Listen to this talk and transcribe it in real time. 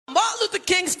Luther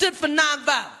King stood for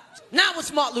nonviolence. Now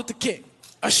what's Martin Luther King?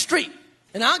 A street.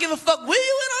 And I don't give a fuck where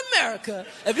you in America.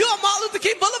 If you're on Martin Luther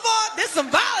King Boulevard, there's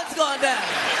some violence going down.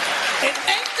 It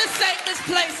ain't the safest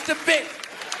place to be.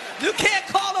 You can't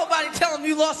call nobody and tell them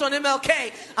you lost on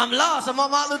MLK. I'm lost. I'm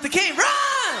on Martin Luther King.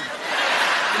 Run!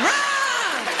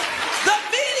 Run! The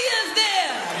media's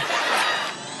there.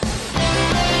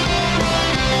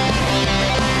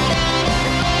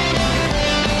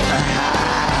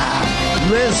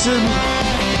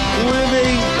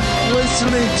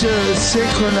 Listening to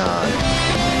Synchronon.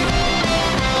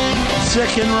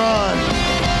 Sick and Ron.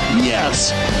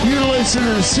 Yes, you're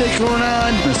listening to Sick and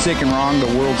Ron. The Sick and Wrong,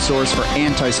 the world source for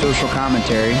antisocial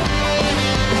commentary.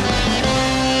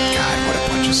 God, what a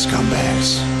bunch of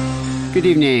scumbags. Good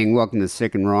evening. Welcome to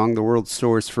Sick and Wrong, the world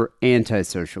source for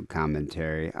antisocial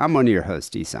commentary. I'm one of your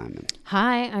hosts, E. Simon.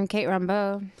 Hi, I'm Kate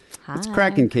Rambo. Hi. What's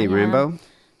cracking, Kate Rambo?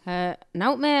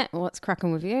 No, mate. What's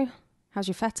cracking with you? How's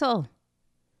your fettle?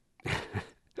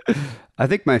 I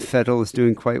think my fettle is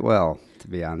doing quite well, to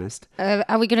be honest.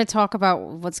 Are we going to talk about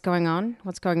what's going on?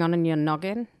 What's going on in your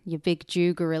noggin? Your big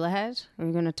Jew gorilla head? Are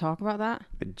we going to talk about that?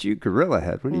 A Jew gorilla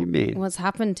head? What do you mean? What's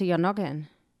happened to your noggin?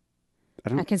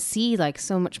 I can see like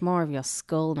so much more of your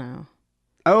skull now.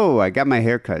 Oh, I got my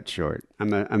hair cut short.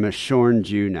 I'm a shorn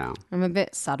Jew now. I'm a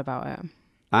bit sad about it.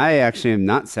 I actually am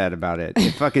not sad about it.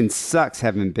 It fucking sucks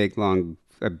having big, long...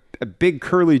 A big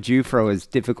curly Jew fro is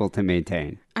difficult to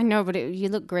maintain. I know, but you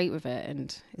look great with it, and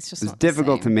it's just It's not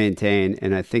difficult the to same. maintain,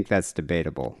 and I think that's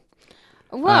debatable.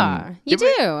 What? You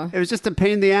do? It was just a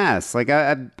pain in the ass. Like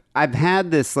I've had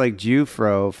this like Jew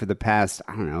fro for the past,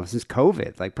 I don't know, since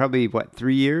COVID. Like probably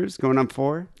 3 years, going on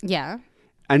 4. Yeah.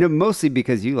 I know mostly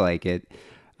because you like it.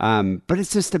 But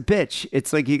it's just a bitch.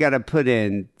 It's like you got to put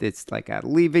in, it's like a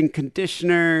leave-in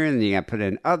conditioner, and you got to put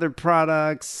in other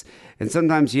products. And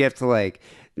sometimes you have to like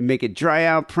make it dry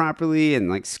out properly and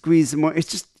like squeeze more.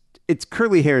 It's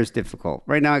curly hair is difficult.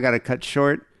 Right now I got to cut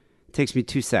short. It takes me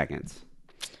 2 seconds.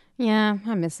 Yeah,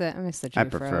 I miss it. I miss the Jew I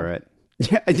prefer it.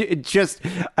 Yeah,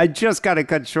 I just got it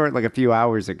cut short like a few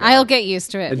hours ago. I'll get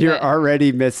used to it. And you're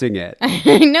already missing it.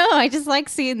 I know. I just like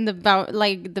seeing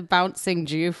the bouncing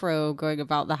Jew fro going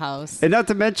about the house. And not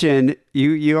to mention,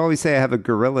 you always say I have a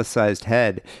gorilla-sized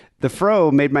head. The fro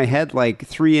made my head like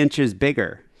 3 inches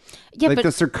bigger. Yeah, like but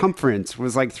the circumference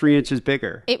was like 3 inches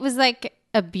bigger. it was like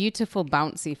a beautiful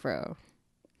bouncy fro,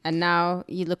 and now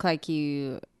you look like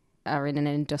you are in an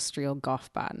industrial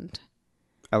goth band.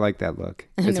 I like that look.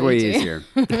 I It's know way you do. easier.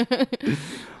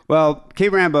 Well,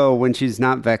 Kate Rambo, when she's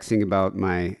not vexing about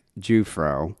my Jew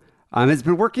fro, has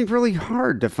been working really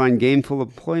hard to find gainful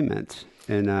employment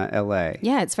in L.A.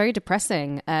 Yeah, it's very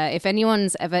depressing. If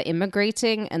anyone's ever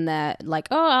immigrating and they're like,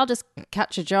 "Oh, I'll just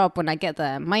catch a job when I get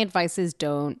there," my advice is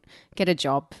don't get a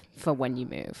job for when you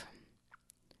move.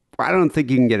 I don't think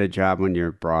you can get a job when you're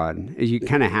abroad. You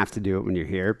kind of have to do it when you're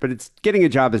here, but getting a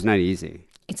job is not easy.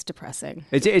 It's depressing.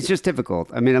 It's just difficult.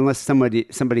 I mean, unless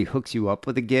somebody hooks you up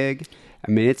with a gig,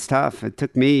 I mean, it's tough. It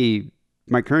took me,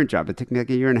 my current job, it took me like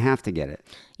a year and a half to get it.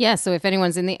 Yeah, so if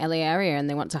anyone's in the LA area and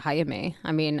they want to hire me,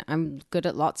 I mean, I'm good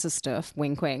at lots of stuff,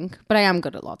 wink, wink, but I am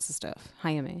good at lots of stuff.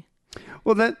 Hire me.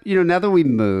 Well, now that we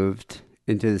moved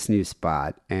into this new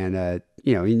spot and,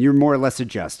 you're more or less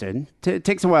adjusted. It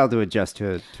takes a while to adjust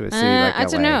to a city like LA. I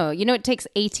don't know. It takes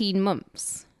 18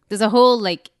 months. There's a whole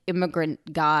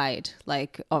immigrant guide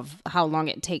of how long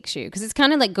it takes you, because it's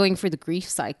kind of like going through the grief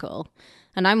cycle,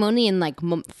 and I'm only in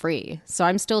month 3, so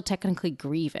I'm still technically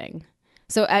grieving.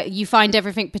 So you find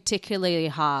everything particularly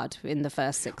hard in the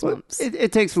first 6 months.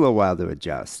 It takes a little while to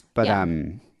adjust, but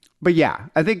yeah,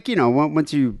 I think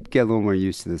once you get a little more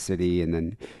used to the city, and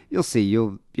then you'll see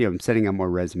I'm setting up more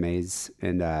resumes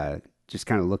and just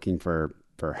kind of looking for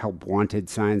help wanted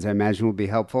signs. I imagine will be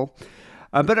helpful.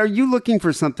 But are you looking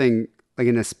for something like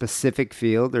in a specific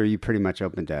field, or are you pretty much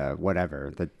open to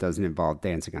whatever that doesn't involve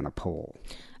dancing on a pole?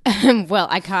 Well,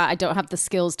 I don't have the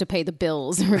skills to pay the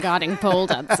bills regarding pole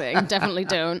dancing. Definitely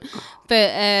don't.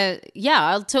 But yeah,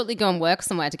 I'll totally go and work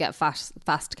somewhere to get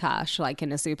fast cash, like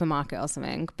in a supermarket or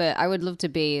something. But I would love to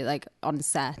be on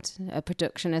set, a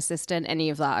production assistant. Any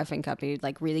of that, I think I'd be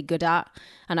really good at,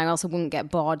 and I also wouldn't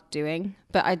get bored doing.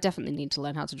 But I definitely need to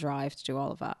learn how to drive to do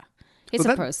all of that. It's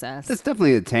a process. That's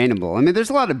definitely attainable. I mean, there's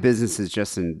a lot of businesses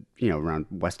just in, around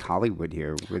West Hollywood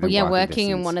here.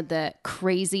 Working in one of the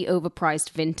crazy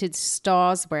overpriced vintage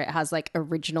stores where it has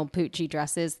original Poochie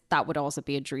dresses. That would also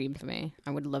be a dream for me.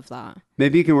 I would love that.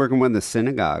 Maybe you can work in one of the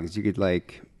synagogues. You could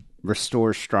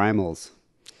restore Streimels.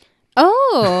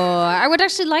 Oh, I would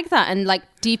actually like that. And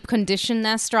deep condition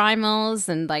their Streimels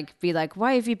and be like,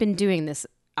 why have you been doing this,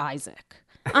 Isaac?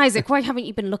 Isaac, why haven't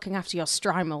you been looking after your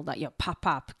Strymel that your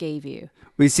pap gave you?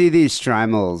 We see these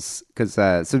Strymels because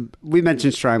so we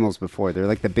mentioned Strymels before. They're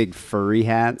like the big furry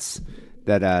hats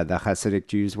that the Hasidic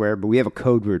Jews wear, but we have a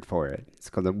code word for it.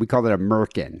 We call it a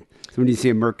merkin. So when you see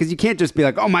a merkin, because you can't just be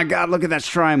like, "Oh my God, look at that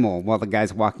Strymel," while the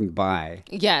guy's walking by.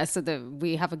 Yeah, so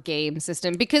we have a game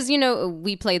system because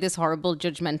we play this horrible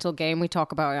judgmental game. We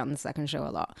talk about it on the second show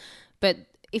a lot, but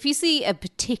if you see a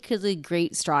particularly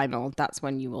great Strymel, that's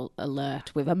when you will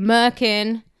alert with a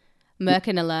merkin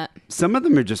alert. Some of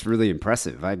them are just really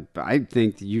impressive. I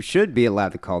think you should be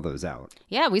allowed to call those out.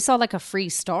 Yeah, we saw like a free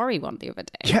story one the other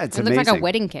day. Yeah, it's it looks like amazing. a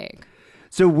wedding cake.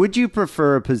 So would you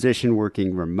prefer a position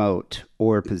working remote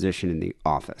or a position in the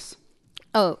office?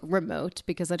 Oh, remote,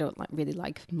 because I don't really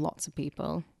like lots of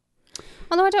people.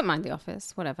 Although I don't mind the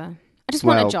office, whatever. I just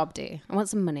want a job day. I want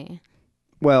some money.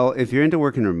 Well, if you're into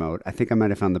working remote, I think I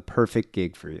might have found the perfect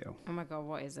gig for you. Oh my God,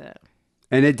 what is it?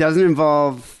 And it doesn't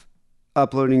involve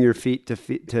uploading your feet to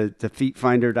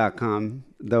feetfinder.com,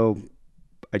 though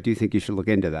I do think you should look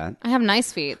into that. I have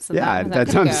nice feet. So Yeah, that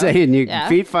that's could what I'm go. saying. Yeah.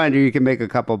 Feet Finder, you can make a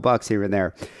couple bucks here and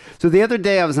there. So the other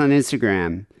day I was on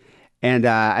Instagram and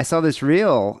I saw this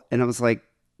reel and I was like,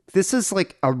 this is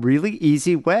like a really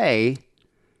easy way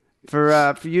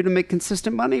for you to make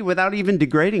consistent money without even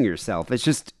degrading yourself. It's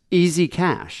just easy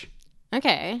cash.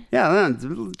 Okay. Yeah,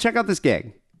 check out this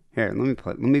gig. Here,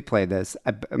 let me play this.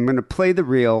 I'm going to play the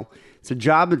reel. It's a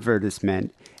job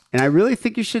advertisement, and I really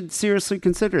think you should seriously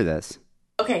consider this.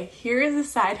 Okay, here is a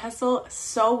side hustle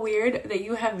so weird that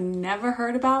you have never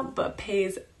heard about but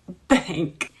pays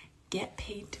bank. Get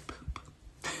paid to poop.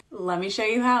 Let me show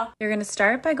you how. You're going to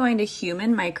start by going to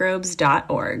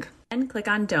humanmicrobes.org and click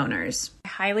on donors. I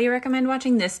highly recommend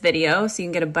watching this video so you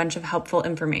can get a bunch of helpful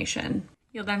information.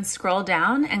 You'll then scroll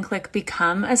down and click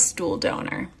become a stool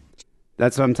donor.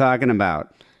 That's what I'm talking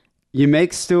about. You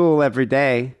make stool every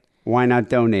day. Why not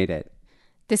donate it?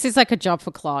 This is like a job for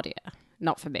Claudia,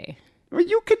 not for me. Well,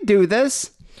 you could do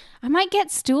this. I might get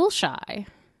stool shy.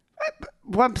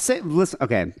 Listen,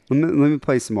 okay, let me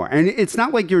play some more. And it's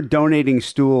not like you're donating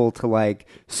stool to like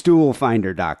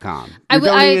stoolfinder.com. You're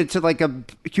donating it to like a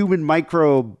human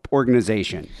microbe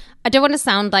organization. I don't want to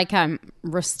sound like I'm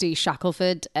Rusty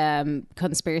Shackelford,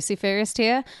 conspiracy theorist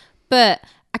here, but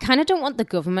I kind of don't want the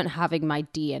government having my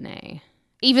DNA.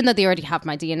 Even though they already have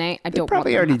my DNA, I don't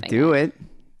Probably want them already do it.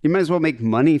 You might as well make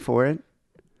money for it.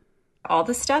 All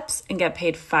the steps and get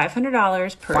paid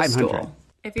 $500 per $500 stool.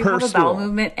 If you per have a bowel stool.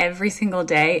 movement every single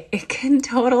day, it can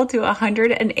total to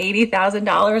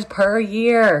 $180,000 per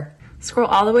year. Scroll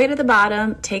all the way to the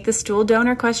bottom, take the stool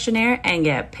donor questionnaire, and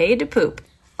get paid to poop.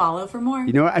 Follow for more.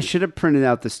 You know what? I should have printed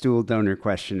out the stool donor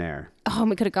questionnaire. Oh,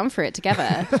 we could have gone for it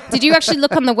together. Did you actually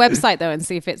look on the website, though, and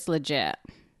see if it's legit?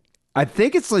 I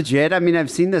think it's legit. I mean, I've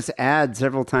seen this ad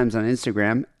several times on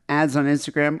Instagram. Ads on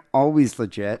Instagram, always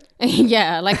legit.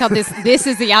 Yeah, like how this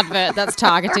is the advert that's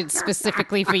targeted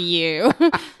specifically for you.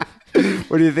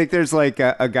 What do you think? There's like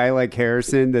a guy like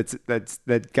Harrison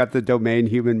that got the domain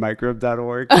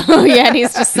humanmicrobe.org. Oh, yeah, and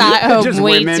he's just sat at home Just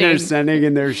waiting. women are sending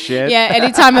in their shit. Yeah,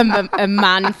 anytime a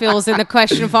man fills in the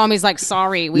question form, he's like,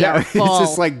 sorry, we are full. It's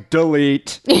just like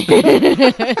delete.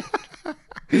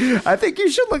 I think you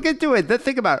should look into it.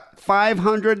 Think about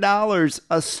 $500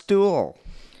 a stool.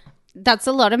 That's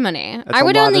a lot of money. That's a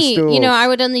lot of stools. I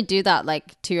would only do that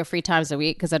like 2 or 3 times a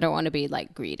week because I don't want to be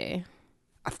like greedy.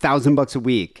 $1,000 a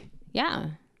week. Yeah.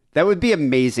 That would be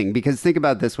amazing because think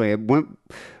about it this way.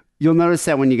 You'll notice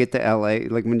that when you get to LA,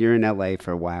 like when you're in LA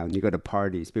for a while and you go to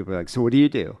parties, people are like, so what do?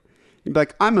 You'd be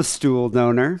like, I'm a stool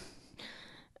donor.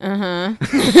 Uh-huh.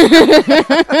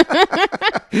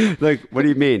 Like, what do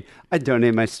you mean? I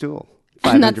donate my stool.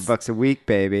 $500 a week,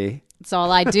 baby. That's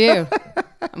all I do.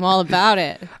 I'm all about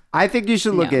it. I think you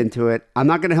should look Yeah. into it. I'm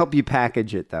not going to help you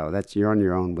package it though. You're on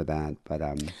your own with that. But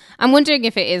I'm wondering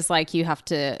if it is like you have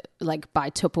to like buy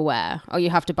Tupperware or you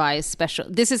have to buy a special.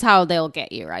 This is how they'll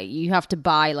get you, right? You have to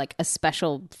buy like a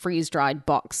special freeze-dried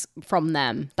box from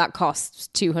them that costs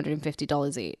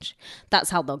 $250 each. That's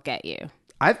how they'll get you.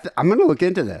 I'm going to look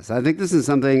into this. I think this is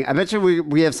something. I bet you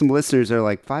we have some listeners that are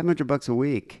like $500 a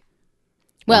week.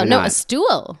 Well, Why no, not? a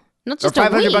stool, not Or just a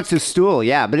week. $500 a stool,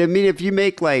 yeah. But I mean, if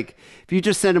you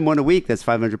just send them one a week, that's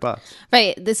 $500.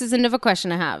 Right. This is another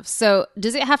question I have. So,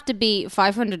 does it have to be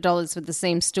 $500 for the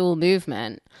same stool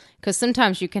movement? Because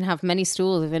sometimes you can have many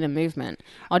stools within a movement,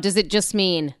 or does it just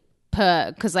mean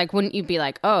per? Because like, wouldn't you be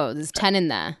like, oh, there's 10 in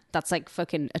there? That's like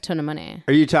fucking a ton of money.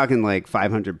 Are you talking like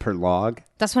 500 per log?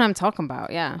 That's what I'm talking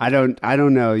about. Yeah. I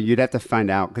don't know. You'd have to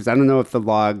find out because I don't know if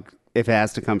if it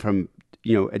has to come from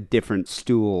a different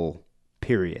stool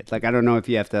period. Like I don't know if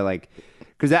you have to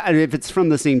Because if it's from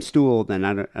the same stool, then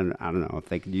I don't know if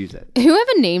they could use it.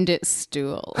 Whoever named it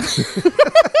stool?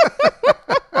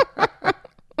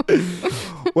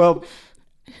 Well,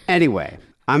 anyway,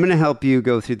 I'm going to help you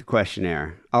go through the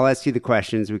questionnaire. I'll ask you the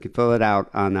questions. We can fill it out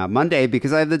on Monday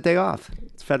because I have the day off.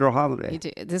 It's a federal holiday.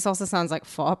 This also sounds like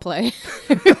foreplay.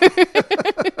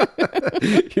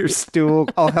 Your stool.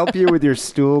 I'll help you with your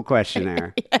stool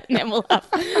questionnaire. And then we'll have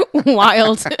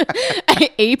wild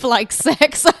ape-like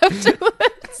sex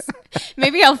afterwards.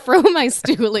 Maybe I'll throw my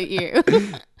stool at you.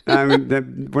 I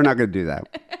mean, we're not going to do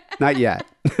that. Not yet.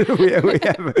 we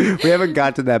haven't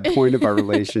got to that point of our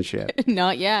relationship.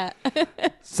 Not yet.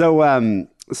 So,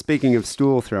 speaking of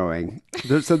stool throwing,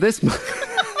 so this...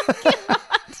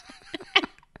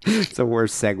 It's the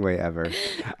worst segue ever.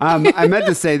 I meant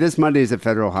to say this Monday is a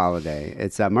federal holiday.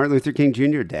 It's Martin Luther King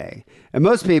Jr. Day. And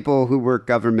most people who work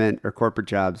government or corporate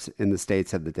jobs in the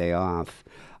States have the day off.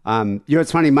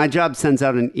 It's funny. My job sends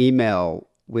out an email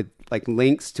with like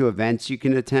links to events you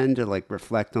can attend to like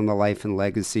reflect on the life and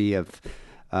legacy of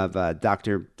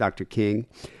Dr. King.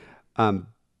 But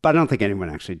I don't think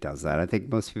anyone actually does that. I think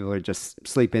most people are just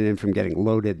sleeping in from getting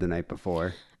loaded the night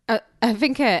before. I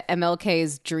think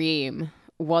MLK's dream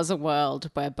was a world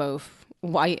where both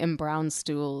white and brown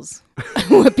stools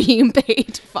were being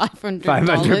paid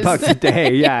 $500 a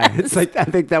day. Yeah, it's like I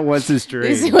think that was his dream.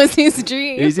 This was his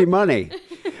dream. Easy money.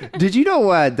 Did you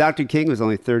know Dr. King was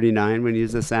only 39 when he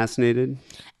was assassinated?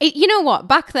 You know what?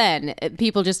 Back then,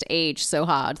 people just aged so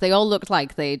hard. They all looked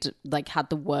like they'd had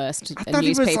the worst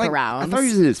newspaper rounds. I thought he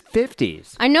was in his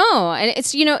 50s. I know, and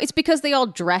it's because they all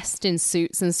dressed in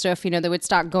suits and stuff. They would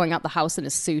start going out the house in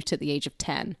a suit at the age of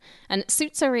 10, and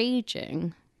suits are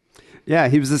aging. Yeah,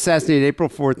 he was assassinated April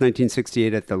 4th,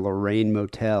 1968, at the Lorraine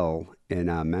Motel in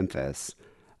Memphis.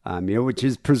 Which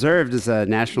is preserved as a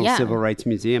National Civil Rights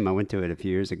Museum. I went to it a few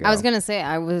years ago. I was going to say,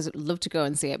 I would love to go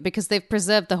and see it because they've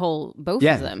preserved both of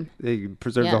them. They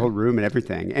preserved the whole room and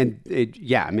everything. And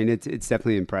it's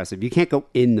definitely impressive. You can't go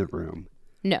in the room.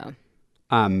 No.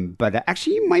 But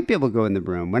actually you might be able to go in the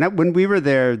room. When we were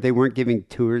there, they weren't giving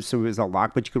tours, so it was a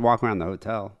lock, but you could walk around the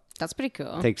hotel. That's pretty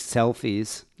cool. Take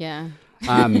selfies. Yeah.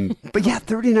 But yeah,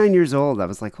 39 years old. I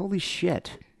was like, holy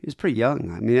shit. He was pretty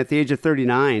young. I mean, at the age of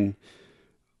 39...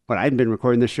 But I've been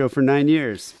recording this show for 9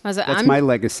 years. That's my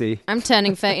legacy. I'm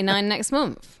turning 39 next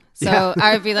month. So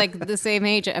I would be like the same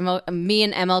age. Me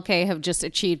and MLK have just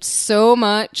achieved so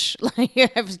much. Like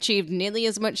I've achieved nearly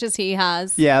as much as he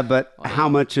has. Yeah, but how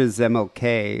much is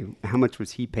MLK? How much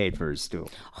was he paid for his stool?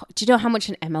 Do you know how much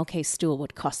an MLK stool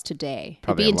would cost today?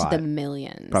 Probably It'd be a into lot. the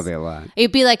millions. Probably a lot.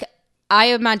 It'd be like, I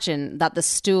imagine that the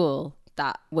stool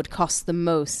that would cost the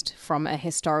most from a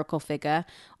historical figure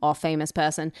or famous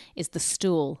person is the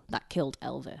stool that killed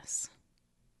Elvis.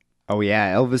 Oh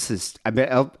yeah, Elvis is.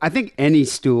 I think any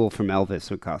stool from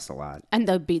Elvis would cost a lot. And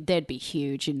they'd be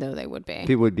huge. They would be.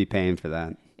 People would be paying for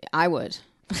that. I would.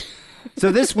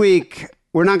 So this week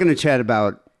we're not going to chat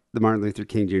about the Martin Luther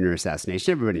King Jr.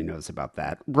 assassination. Everybody knows about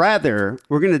that. Rather,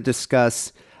 we're going to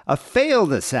discuss a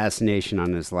failed assassination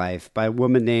on his life by a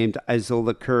woman named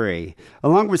Isola Curry,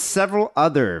 along with several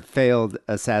other failed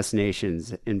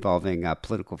assassinations involving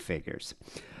political figures.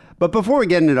 But before we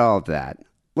get into all of that,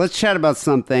 let's chat about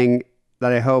something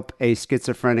that I hope a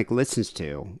schizophrenic listens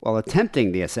to while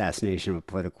attempting the assassination of a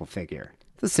political figure.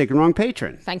 The Sick and Wrong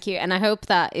Patron. Thank you. And I hope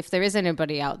that if there is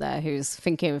anybody out there who's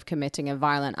thinking of committing a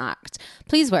violent act,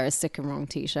 please wear a Sick and Wrong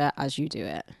t-shirt as you do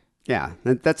it. Yeah,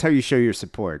 that's how you show your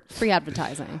support. Free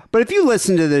advertising. But if you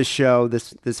listen to this show,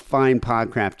 this fine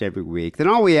Podcraft every week, then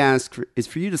all we ask is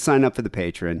for you to sign up for the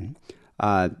Patreon,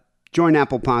 join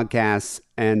Apple Podcasts,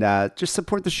 and just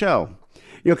support the show.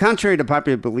 Contrary to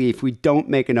popular belief, we don't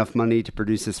make enough money to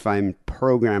produce this fine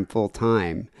program full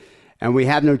time, and we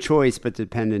have no choice but to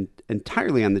depend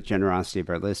entirely on the generosity of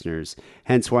our listeners.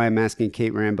 Hence why I'm asking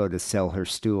Kate Rambo to sell her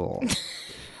stool.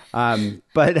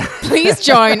 But please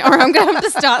join, or I'm going to have to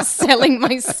start selling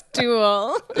my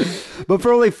stool. But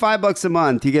for only $5 a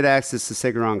month, you get access to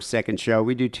Sick and Wrong's second show.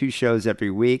 We do 2 shows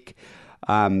every week.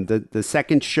 The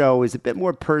second show is a bit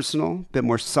more personal, a bit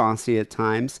more saucy at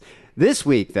times. This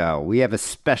week, though, we have a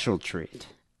special treat.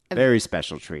 Very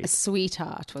special treat. A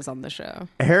sweetheart was on the show.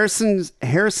 Harrison's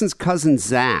cousin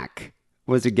Zach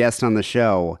was a guest on the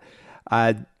show.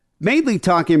 Mainly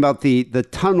talking about the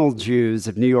tunnel Jews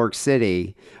of New York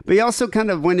City, but he also kind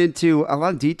of went into a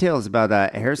lot of details about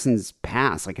Harrison's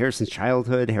past, like Harrison's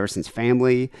childhood, Harrison's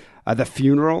family, the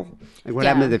funeral, like what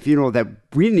happened at the funeral that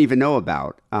we didn't even know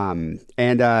about.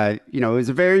 It was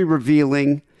a very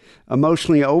revealing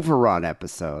emotionally overwrought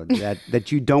episode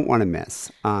that you don't want to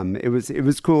miss. It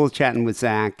was cool chatting with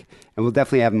Zach, and we'll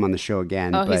definitely have him on the show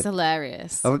again. Oh, he's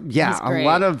hilarious. Oh, yeah,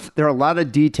 there are a lot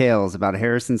of details about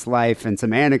Harrison's life and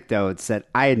some anecdotes that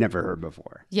I had never heard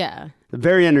before. Yeah.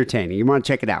 Very entertaining. You want to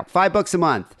check it out. $5 a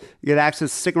month. You get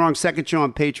access to Sick and Wrong Second Show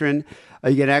on Patreon.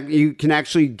 You can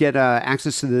actually get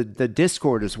access to the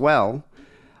Discord as well.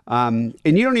 And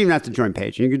you don't even have to join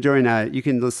Patreon. You can join. You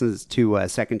can listen to a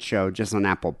Second Show just on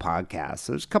Apple Podcasts.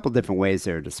 So there's a couple different ways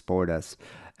there to support us,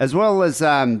 as well as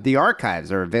the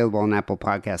archives are available on Apple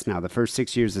Podcasts now. The first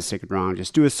 6 years of Sick and Wrong.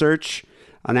 Just do a search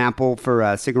on Apple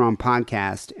for Sick and Wrong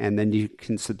Podcast, and then you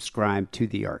can subscribe to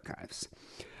the archives.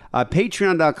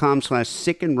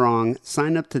 Patreon.com/Sick and Wrong.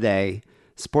 Sign up today.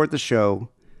 Support the show.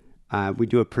 We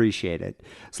do appreciate it.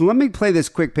 So let me play this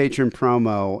quick Patreon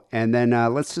promo, and then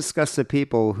let's discuss the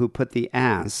people who put the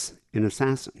ass in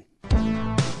Assassin.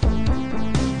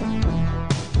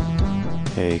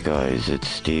 Hey guys, it's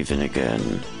Steven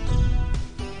again.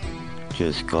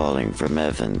 Just calling from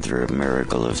heaven through a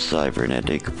miracle of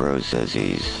cybernetic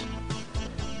processes.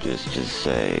 Just to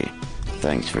say,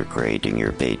 thanks for creating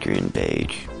your Patreon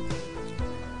page.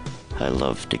 I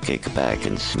love to kick back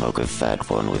and smoke a fat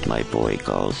one with my boy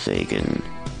Carl Sagan,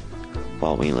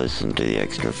 while we listen to the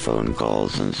extra phone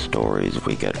calls and stories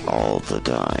we get all the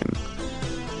time.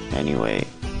 Anyway,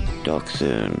 talk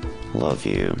soon. Love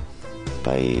you.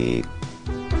 Bye.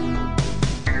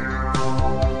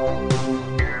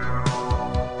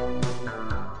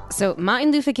 So,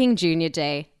 Martin Luther King Jr.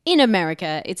 Day. In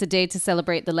America, it's a day to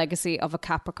celebrate the legacy of a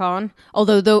Capricorn.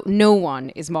 Although no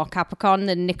one is more Capricorn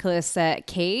than Nicolas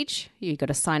Cage. You got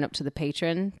to sign up to the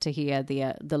Patreon to hear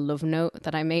the love note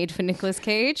that I made for Nicolas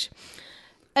Cage.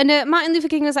 And Martin Luther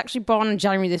King was actually born on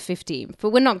January the 15th, but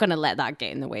we're not going to let that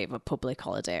get in the way of a public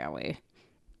holiday, are we?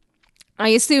 I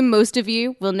assume most of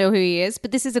you will know who he is, but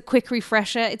this is a quick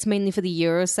refresher. It's mainly for the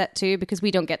Euroset too, because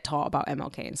we don't get taught about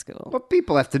MLK in school. Well,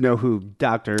 people have to know who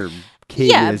Dr.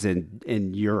 King is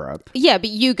in Europe. Yeah,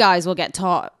 but you guys will get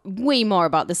taught way more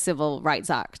about the Civil Rights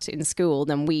Act in school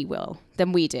than we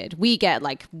did. We get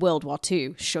like World War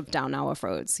II shoved down our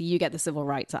throats. You get the Civil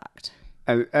Rights Act.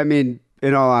 I mean,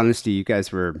 in all honesty, you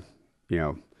guys were,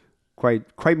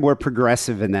 quite more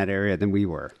progressive in that area than we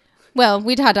were. Well,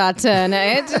 we'd had our turn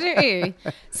at it, didn't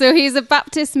we? So he's a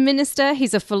Baptist minister,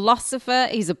 he's a philosopher,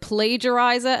 he's a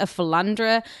plagiarizer, a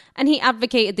philanderer, and he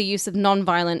advocated the use of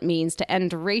nonviolent means to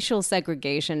end racial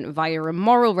segregation via a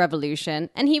moral revolution,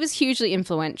 and he was hugely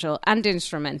influential and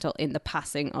instrumental in the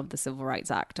passing of the Civil Rights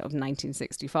Act of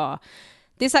 1964.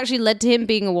 This actually led to him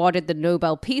being awarded the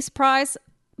Nobel Peace Prize,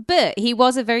 but he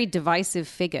was a very divisive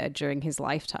figure during his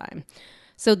lifetime.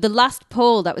 So the last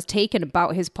poll that was taken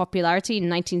about his popularity in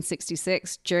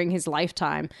 1966 during his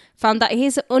lifetime found that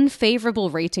his unfavorable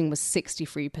rating was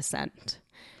 63%.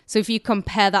 So if you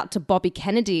compare that to Bobby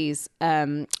Kennedy's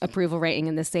approval rating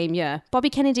in the same year,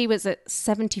 Bobby Kennedy was at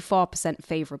 74%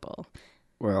 favorable.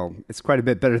 Well, it's quite a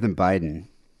bit better than Biden.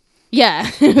 Yeah,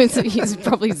 he's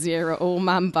probably zero, old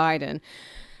man Biden.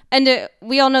 And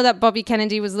we all know that Bobby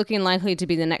Kennedy was looking likely to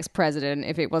be the next president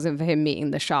if it wasn't for him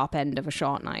meeting the sharp end of a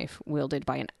short knife wielded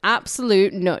by an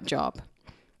absolute nut job.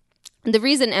 And the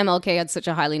reason MLK had such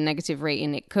a highly negative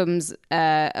rating, it comes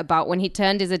about when he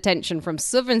turned his attention from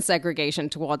Southern segregation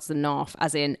towards the North,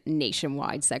 as in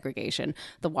nationwide segregation.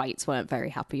 The whites weren't very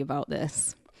happy about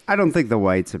this. I don't think the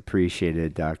whites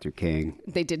appreciated Dr. King.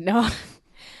 They did not.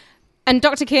 And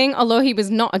Dr. King, although he was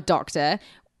not a doctor,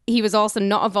 he was also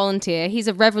not a volunteer. He's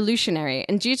a revolutionary.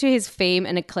 And due to his fame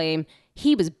and acclaim,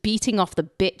 he was beating off the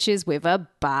bitches with a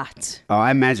bat. Oh,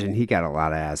 I imagine he got a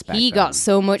lot of ass back He then. got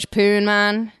so much poon,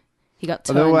 man. He got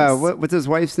tons. Although, what's his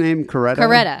wife's name?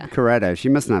 Coretta? Coretta. She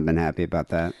must not have been happy about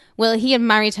that. Well, he had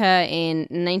married her in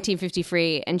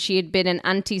 1953, and she had been an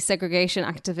anti-segregation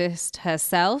activist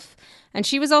herself. And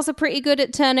she was also pretty good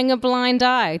at turning a blind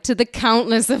eye to the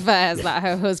countless affairs that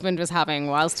her husband was having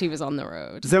whilst he was on the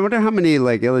road. So I wonder how many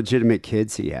illegitimate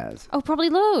kids he has. Oh, probably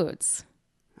loads.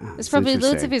 There's probably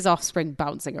loads of his offspring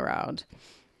bouncing around.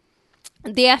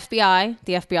 The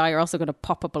FBI are also going to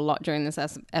pop up a lot during this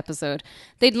episode.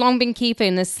 They'd long been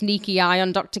keeping a sneaky eye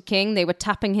on Dr. King. They were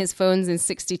tapping his phones in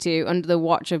 1962 under the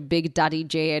watch of Big Daddy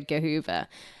J. Edgar Hoover.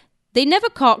 They never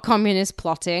caught communist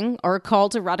plotting or a call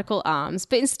to radical arms,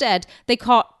 but instead they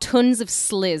caught tons of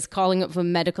sliz calling up for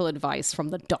medical advice from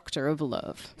the Doctor of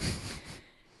Love.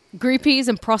 Groupies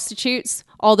and prostitutes.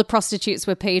 All the prostitutes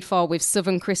were paid for with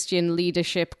Southern Christian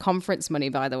Leadership Conference money,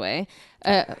 by the way.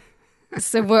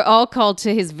 So we're all called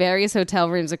to his various hotel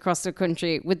rooms across the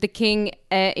country, with the king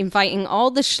inviting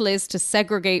all the schliz to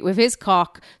segregate with his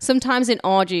cock, sometimes in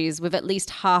orgies with at least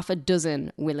half a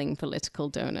dozen willing political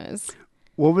donors.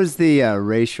 What was the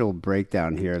racial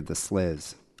breakdown here of the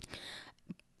sliz?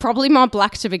 Probably more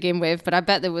black to begin with, but I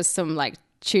bet there was some like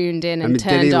tuned in and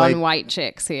turned on white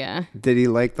chicks here. Did he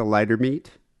like the lighter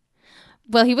meat?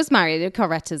 Well, he was married.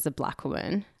 Coretta's a black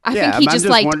woman. I Yeah, think he I'm just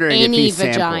just liked wondering if any he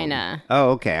sampled. vagina.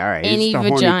 Oh, okay, all right. Any He's the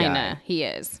horny vagina, guy. he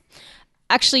is.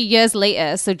 Actually, years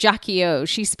later, so Jackie O,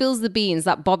 she spills the beans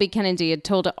that Bobby Kennedy had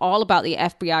told her all about the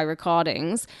FBI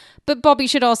recordings. But Bobby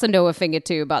should also know a thing or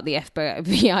two about the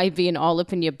FBI being all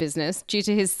up in your business due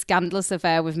to his scandalous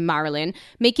affair with Marilyn,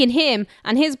 making him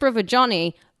and his brother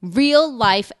Johnny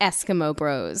real-life Eskimo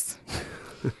bros.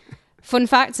 Fun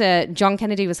fact, John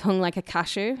Kennedy was hung like a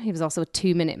cashew. He was also a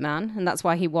 2-minute man, and that's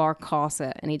why he wore a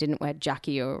corset and he didn't wear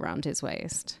Jackie O around his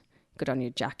waist. Good on you,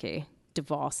 Jackie.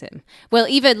 Divorce him. Well,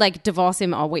 either like divorce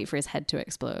him or wait for his head to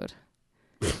explode.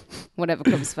 Whatever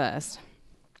comes first.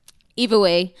 Either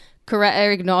way,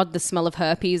 Coretta ignored the smell of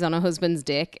herpes on her husband's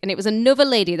dick, and it was another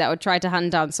lady that would try to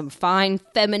hand down some fine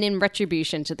feminine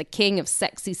retribution to the king of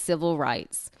sexy civil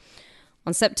rights.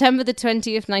 On September the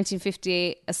 20th,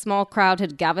 1958, a small crowd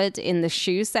had gathered in the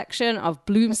shoe section of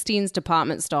Bloomstein's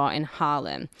department store in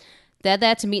Harlem. They're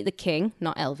there to meet the king,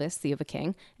 not Elvis, the other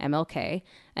king, MLK,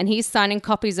 and he's signing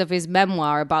copies of his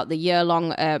memoir about the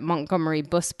year-long Montgomery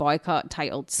bus boycott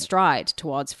titled Stride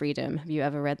Towards Freedom. Have you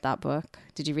ever read that book?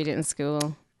 Did you read it in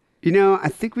school? You know, I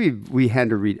think we had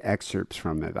to read excerpts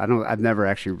from it. I've never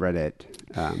actually read it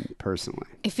personally.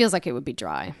 It feels like it would be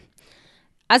dry.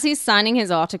 As he's signing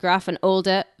his autograph, an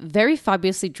older, very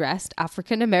fabulously dressed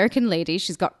African-American lady,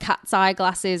 she's got cat's eye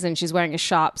glasses and she's wearing a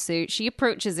sharp suit. She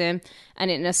approaches him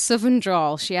and in a southern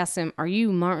drawl, she asks him, "Are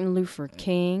you Martin Luther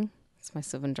King?" That's my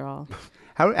southern drawl.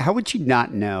 How would she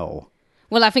not know?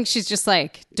 Well, I think she's just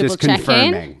like double Just checking.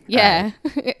 confirming. Yeah.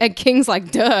 And King's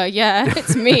like, duh, yeah,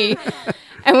 it's me.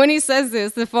 And when he says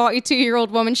this, the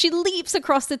 42-year-old woman, she leaps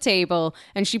across the table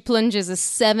and she plunges a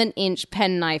 7-inch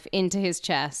penknife into his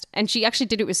chest. And she actually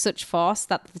did it with such force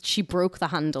that she broke the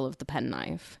handle of the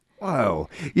penknife. Whoa.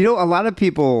 You know, a lot of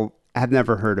people have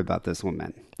never heard about this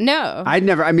woman. No. I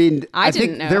didn't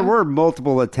think know. there were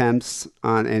multiple attempts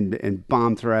on and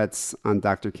bomb threats on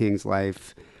Dr. King's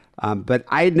life. But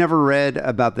I had never read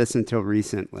about this until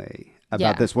recently,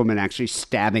 about this woman actually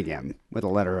stabbing him with a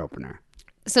letter opener.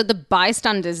 So the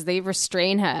bystanders, they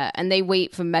restrain her and they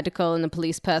wait for medical and the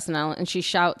police personnel. And she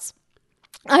shouts,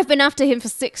 "I've been after him for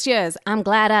 6 years. I'm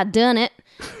glad I done it."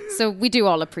 So we do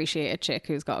all appreciate a chick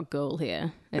who's got a goal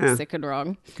here. It's sick and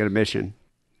wrong. Got a mission.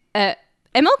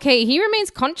 MLK, he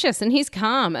remains conscious and he's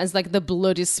calm as like the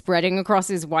blood is spreading across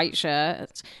his white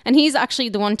shirt. And he's actually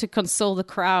the one to console the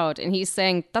crowd. And he's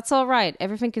saying, "That's all right.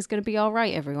 Everything is going to be all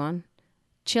right, everyone.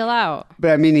 Chill out."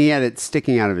 But I mean, he had it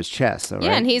sticking out of his chest, though, right?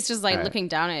 Yeah, and he's just like looking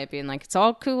down at it being like, "It's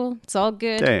all cool. It's all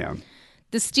good." Damn.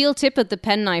 The steel tip of the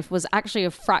penknife was actually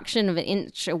a fraction of an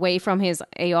inch away from his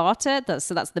aorta.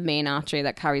 So that's the main artery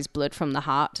that carries blood from the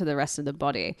heart to the rest of the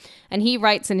body. And he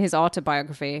writes in his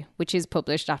autobiography, which is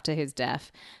published after his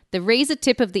death, "The razor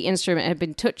tip of the instrument had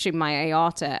been touching my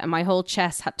aorta and my whole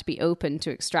chest had to be opened to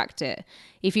extract it.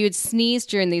 If you had sneezed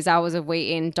during these hours of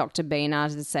waiting, Dr.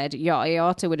 Baynard had said, your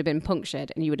aorta would have been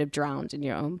punctured and you would have drowned in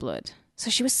your own blood." So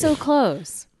she was so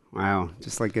close. Wow.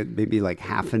 Just like maybe like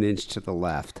half an inch to the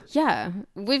left. Yeah.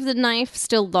 With the knife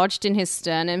still lodged in his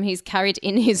sternum, he's carried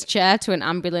in his chair to an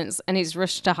ambulance and he's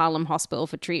rushed to Harlem Hospital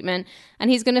for treatment. And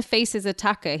he's going to face his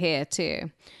attacker here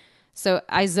too. So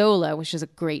Isola, which is a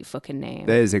great fucking name.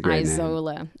 That is a great name.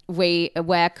 Isola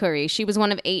Ware Curry. She was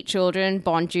one of 8 children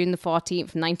born June the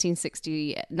 14th,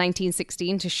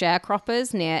 1916 to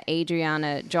sharecroppers near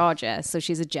Adriana, Georgia. So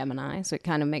she's a Gemini. So it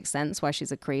kind of makes sense why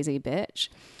she's a crazy bitch.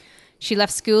 She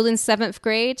left school in 7th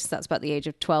grade, so that's about the age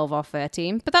of 12 or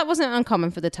 13. But that wasn't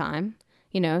uncommon for the time.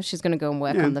 You know, she's going to go and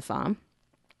work on the farm.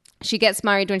 She gets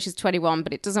married when she's 21,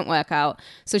 but it doesn't work out.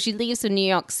 So she leaves for New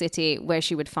York City, where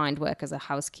she would find work as a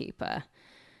housekeeper.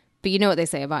 But you know what they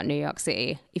say about New York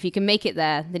City. If you can make it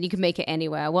there, then you can make it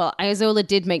anywhere. Well, Isola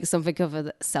did make something of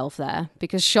herself there,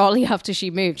 because shortly after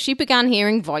she moved, she began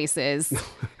hearing voices.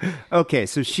 Okay,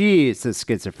 so she is a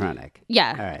schizophrenic.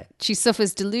 Yeah. All right. She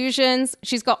suffers delusions.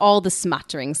 She's got all the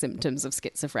smattering symptoms of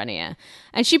schizophrenia.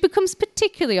 And she becomes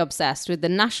particularly obsessed with the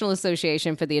National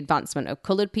Association for the Advancement of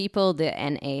Colored People, the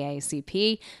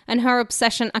NAACP. And her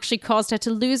obsession actually caused her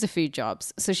to lose a few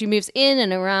jobs. So she moves in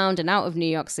and around and out of New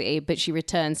York City, but she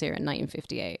returns here in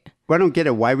 1958. Well, I don't get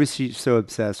it. Why was she so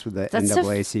obsessed with the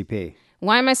NAACP?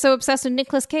 Why am I so obsessed with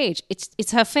Nicolas Cage?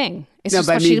 It's her thing. It's No, just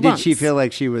but I what mean, she did wants. she feel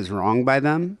like she was wrong by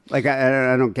them? Like,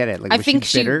 I don't get it. Like, I was think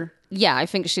she bitter? Yeah, I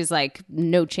think she's like,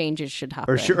 no changes should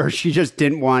happen. Or she just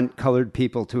didn't want colored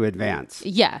people to advance.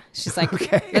 Yeah, she's like,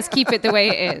 let's keep it the way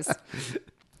it is.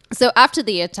 So after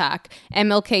the attack,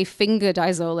 MLK fingered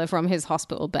Isola from his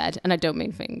hospital bed. And I don't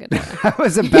mean fingered her. I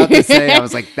was about to say, I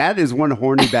was like, that is one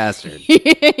horny bastard.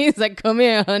 He's like, come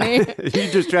here, honey. You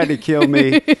just tried to kill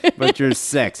me, but you're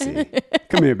sexy.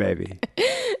 Come here, baby.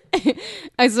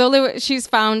 Isola, she's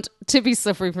found to be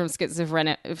suffering from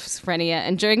schizophrenia,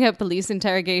 and during her police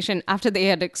interrogation, after they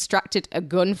had extracted a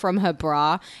gun from her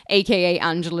bra, aka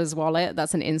Angela's wallet,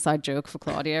 that's an inside joke for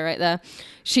Claudia right there,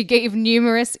 she gave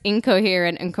numerous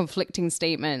incoherent and conflicting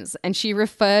statements, and she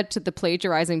referred to the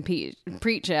plagiarizing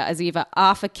preacher as either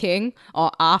Arthur King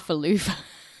or Arthur Luther.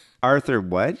 Arthur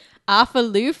what? Arthur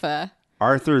Luther.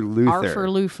 Arthur Luther. Arthur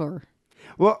Luther.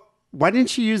 Well, why didn't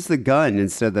she use the gun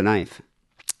instead of the knife?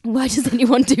 Why does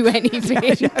anyone do anything?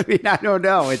 I mean, I don't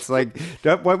know. It's like,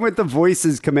 why would the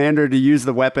voices command her to use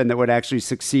the weapon that would actually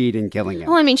succeed in killing him?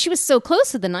 Well, I mean, she was so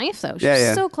close to the knife, though. She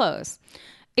was so close.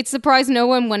 It surprised no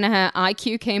one when her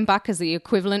IQ came back as the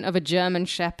equivalent of a German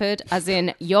shepherd, as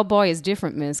in, your boy is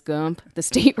different, Miss Gump. The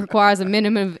state requires a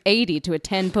minimum of 80 to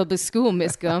attend public school,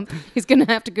 Miss Gump. He's going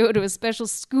to have to go to a special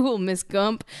school, Miss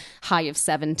Gump. High of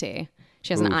 70.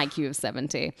 She has an IQ of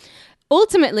 70.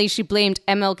 Ultimately, she blamed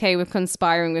MLK with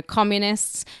conspiring with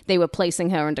communists. They were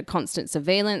placing her under constant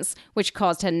surveillance, which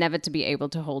caused her never to be able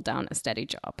to hold down a steady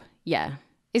job. Yeah.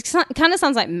 It kind of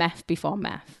sounds like meth before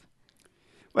meth.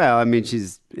 Well, I mean,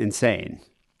 she's insane.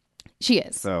 She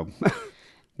is. So,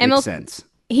 makes sense.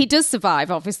 He does survive,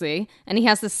 obviously, and he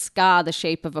has the scar the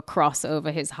shape of a cross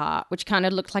over his heart, which kind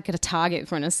of looks like a target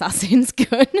for an assassin's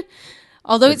gun.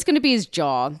 Although it's going to be his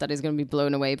jaw that is going to be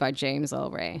blown away by James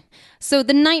Earl Ray. So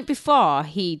the night before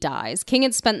he dies, King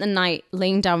had spent the night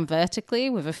laying down vertically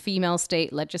with a female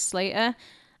state legislator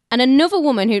and another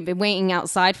woman who'd been waiting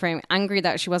outside for him, angry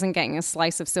that she wasn't getting a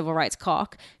slice of civil rights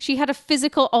cock. She had a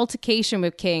physical altercation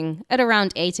with King at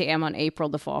around 8 a.m. on April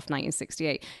the 4th,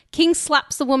 1968. King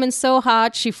slaps the woman so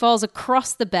hard she falls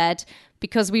across the bed,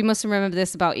 because we must remember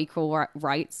this about equal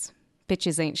rights.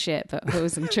 Bitches ain't shit, but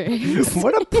hoes and trees.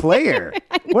 What a player.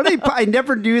 I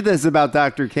never knew this about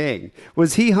Dr. King.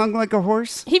 Was he hung like a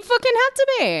horse? He fucking had to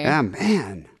be. Ah,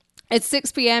 man. At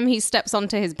 6 p.m., he steps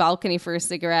onto his balcony for a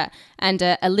cigarette, and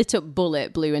a lit-up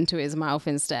bullet blew into his mouth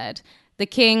instead. The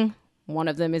king, one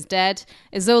of them, is dead.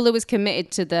 Isola was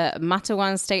committed to the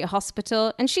Matawan State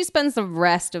Hospital, and she spends the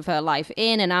rest of her life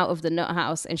in and out of the nut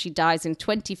house, and she dies in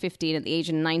 2015 at the age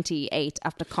of 98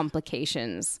 after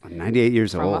complications. 98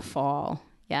 years from old. a fall.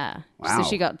 Yeah. Wow. So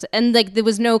she got and there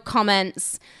was no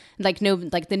comments,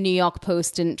 the New York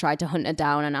Post didn't try to hunt her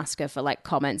down and ask her for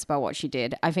comments about what she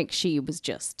did. I think she was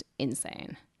just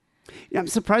insane. Yeah, I'm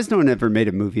surprised no one ever made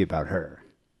a movie about her.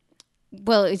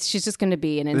 Well, she's just going to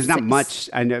be an There's not much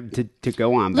I know to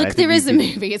go on. But Look, there is a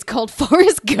movie. It's called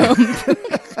Forrest Gump.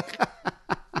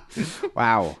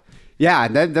 Wow. Yeah,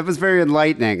 that was very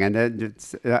enlightening, and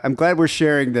I'm glad we're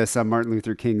sharing this on Martin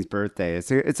Luther King's birthday.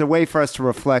 It's a way for us to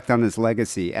reflect on his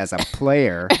legacy as a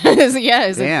player. As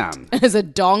a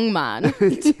dong man.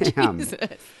 Damn. Jesus.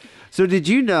 So did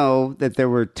you know that there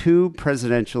were 2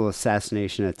 presidential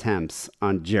assassination attempts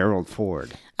on Gerald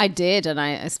Ford? I did, and I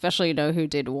especially know who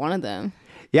did one of them.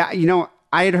 Yeah,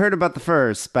 I had heard about the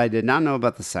first, but I did not know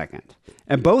about the second.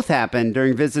 And both happened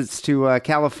during visits to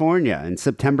California in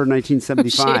September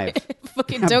 1975. Oh,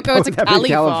 fucking don't go to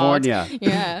California.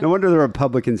 Yeah. No wonder the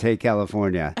Republicans hate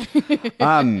California.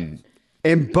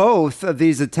 And both of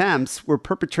these attempts were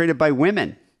perpetrated by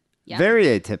women. Yep. Very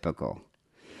atypical.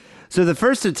 So the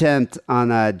first attempt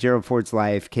on Gerald Ford's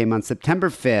life came on September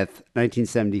 5th,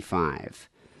 1975.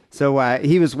 So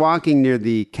he was walking near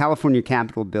the California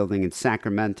Capitol building in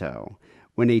Sacramento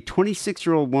when a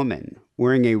 26-year-old woman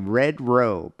wearing a red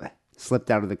robe slipped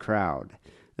out of the crowd.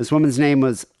 This woman's name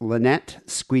was Lynette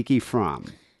Squeaky Fromm.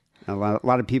 A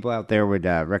lot of people out there would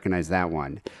recognize that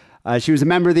one. She was a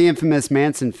member of the infamous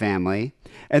Manson family,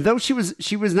 and though she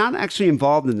was not actually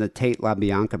involved in the Tate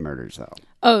LaBianca murders, though.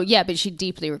 Oh, yeah, but she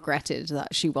deeply regretted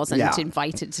that she wasn't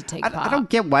invited to take part. I don't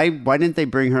get why didn't they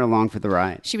bring her along for the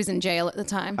ride? She was in jail at the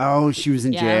time. Oh, she was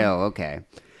in jail. Okay.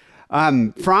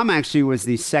 Fromm actually was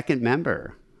the second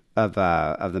member of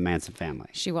the Manson family.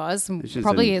 She was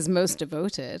probably his most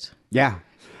devoted. Yeah.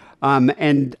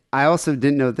 And I also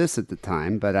didn't know this at the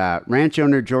time, but ranch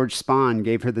owner George Spahn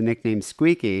gave her the nickname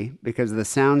Squeaky because of the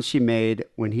sound she made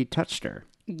when he touched her.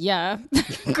 Yeah.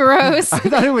 Gross. I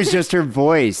thought it was just her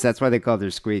voice. That's why they called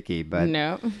her Squeaky. But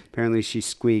no. Apparently she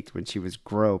squeaked when she was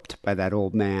groped by that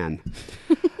old man.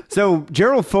 So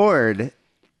Gerald Ford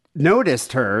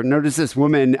noticed this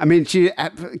woman. I mean,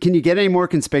 can you get any more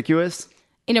conspicuous?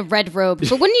 In a red robe.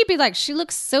 But wouldn't you be like, she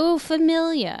looks so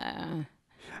familiar?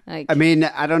 Like, I mean,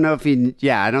 I don't know if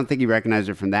I don't think he recognized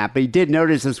her from that, but he did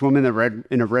notice this woman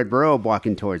in a red robe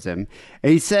walking towards him.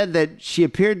 And he said that she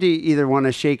appeared to either want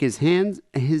to shake his hand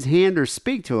or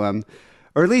speak to him,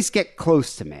 or at least get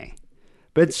close to me.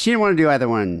 But she didn't want to do either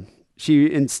one.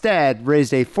 She instead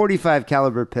raised a .45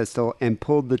 caliber pistol and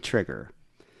pulled the trigger.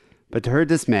 But to her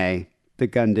dismay, the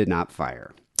gun did not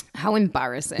fire. how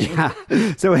embarrassing. Yeah.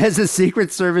 So as the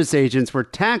Secret Service agents were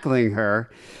tackling her,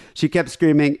 she kept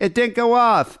screaming, "It didn't go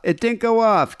off! It didn't go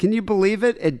off! Can you believe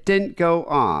it? It didn't go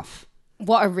off!"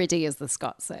 What a riddy, as the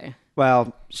Scots say.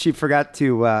 Well, she forgot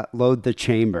to load the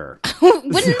chamber.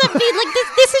 Wouldn't that be like this?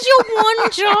 This is your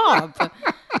one job.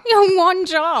 Your one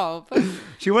job.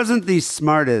 She wasn't the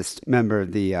smartest member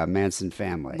of the Manson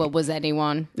family. Well, was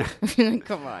anyone?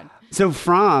 Come on. So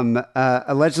Fromm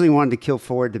allegedly wanted to kill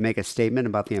Ford to make a statement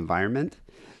about the environment.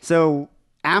 So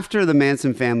after the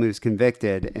Manson family was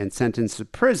convicted and sentenced to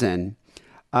prison,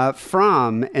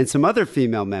 Fromm and some other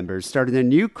female members started a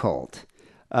new cult,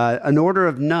 an order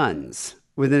of nuns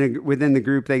within the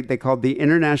group they called the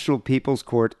International People's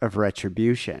Court of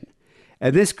Retribution.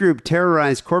 And this group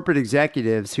terrorized corporate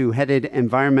executives who headed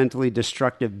environmentally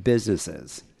destructive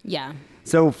businesses. Yeah.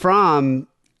 So Fromm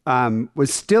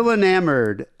was still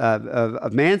enamored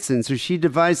of Manson, so she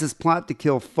devised this plot to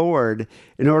kill Ford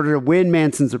in order to win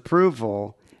Manson's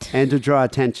approval and to draw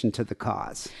attention to the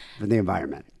cause for the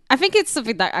environment. I think it's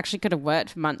something that actually could have worked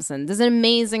for Manson. There's an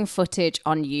amazing footage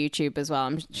on YouTube as well.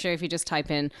 I'm sure if you just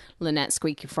type in Lynette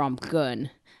Squeaky Fromm gun,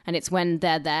 and it's when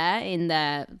they're there in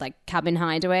their like cabin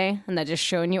hideaway and they're just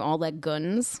showing you all their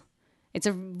guns. It's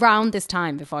around this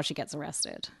time before she gets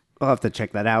arrested. I'll have to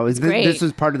check that out. Great. This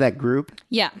was part of that group?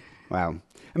 Yeah. Wow.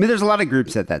 I mean, there's a lot of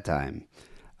groups at that time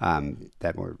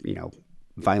that were,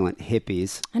 violent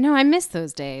hippies. I know, I miss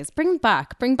those days. Bring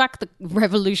back the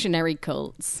revolutionary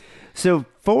cults. So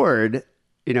Ford,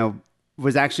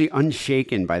 was actually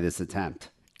unshaken by this attempt.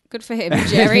 Good for him,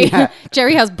 Jerry. Yeah.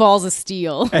 Jerry has balls of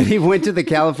steel. And he went to the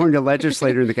California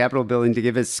legislature in the Capitol building to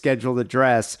give his scheduled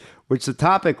address, which the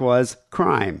topic was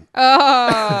crime.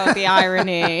 Oh, the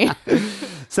irony.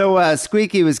 So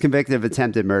Squeaky was convicted of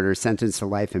attempted murder, sentenced to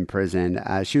life in prison.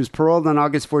 She was paroled on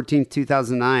August 14th,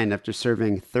 2009, after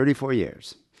serving 34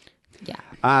 years. Yeah.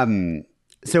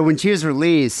 So when she was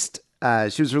released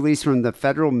from the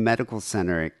Federal Medical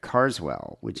Center at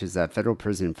Carswell, which is a federal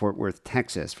prison in Fort Worth,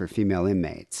 Texas, for female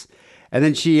inmates. And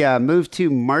then she moved to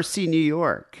Marcy, New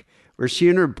York, where she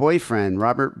and her boyfriend,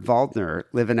 Robert Waldner,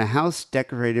 live in a house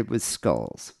decorated with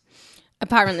skulls.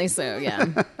 Apparently so, yeah.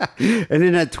 And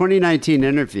in a 2019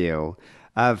 interview,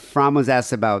 Fromm was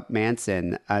asked about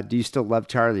Manson. Do you still love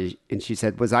Charlie? And she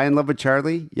said, "Was I in love with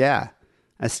Charlie? Yeah,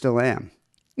 I still am."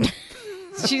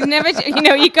 She's never,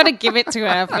 you got to give it to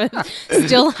her for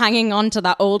still hanging on to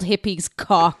that old hippie's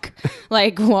cock,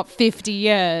 50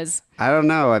 years. I don't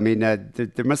know. I mean,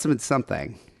 there must have been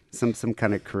something, some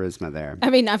kind of charisma there. I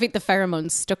mean, I think the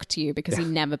pheromones stuck to you because he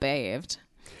never behaved.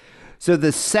 So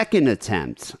the second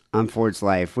attempt on Ford's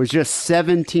life was just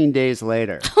 17 days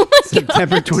later,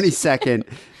 September 22nd,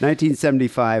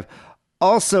 1975,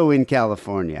 also in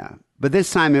California. But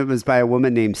this time it was by a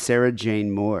woman named Sarah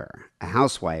Jane Moore, a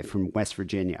housewife from West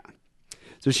Virginia.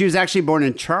 So she was actually born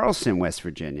in Charleston, West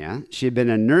Virginia. She had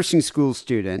been a nursing school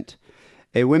student,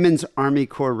 a Women's Army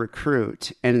Corps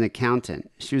recruit, and an accountant.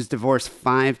 She was divorced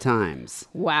 5 times.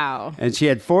 Wow. And she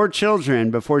had 4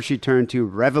 children before she turned to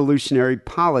revolutionary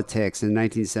politics in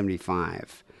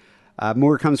 1975.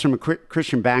 Moore comes from a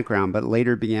Christian background, but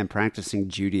later began practicing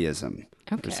Judaism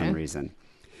for some reason.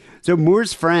 So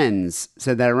Moore's friends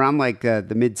said that around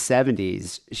the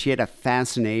mid-70s, she had a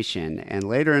fascination and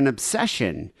later an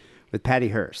obsession with Patty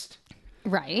Hearst.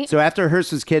 Right. So after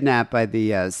Hearst was kidnapped by the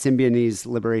Symbionese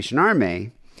Liberation Army,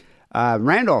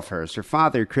 Randolph Hearst, her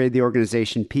father, created the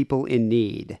organization People in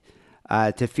Need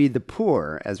to feed the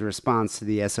poor as a response to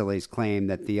the SLA's claim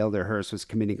that the elder Hearst was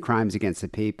committing crimes against the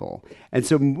people. And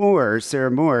so Sarah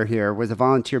Moore here, was a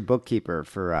volunteer bookkeeper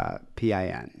for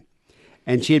PIN.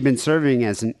 And she had been serving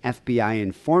as an FBI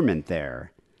informant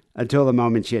there until the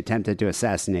moment she attempted to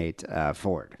assassinate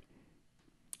Ford.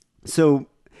 So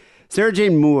Sarah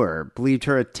Jane Moore believed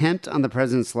her attempt on the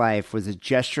president's life was a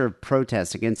gesture of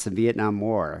protest against the Vietnam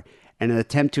War and an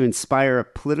attempt to inspire a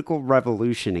political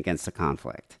revolution against the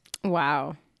conflict.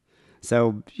 Wow.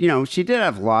 So, she did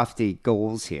have lofty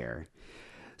goals here.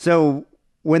 So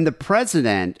when the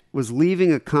president was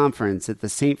leaving a conference at the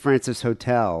St. Francis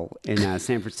Hotel in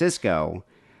San Francisco,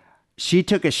 she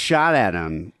took a shot at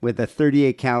him with a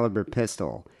 .38 caliber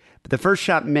pistol. But the first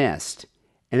shot missed.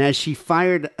 And as she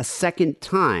fired a second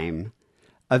time,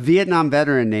 a Vietnam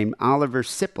veteran named Oliver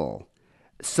Sipple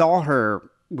saw her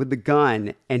with the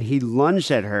gun, and he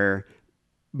lunged at her,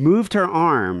 moved her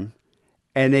arm,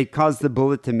 and it caused the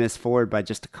bullet to miss forward by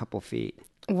just a couple feet.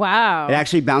 Wow. It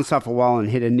actually bounced off a wall and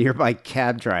hit a nearby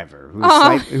cab driver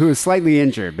who was slightly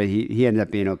injured, but he ended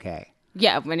up being okay.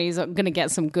 Yeah, when he's going to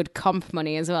get some good comp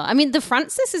money as well. I mean, the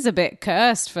Francis is a bit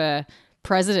cursed for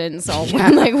presidents. Or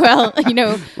like, well, you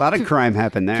know. A lot of crime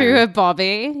happened there. Poor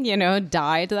Bobby, you know,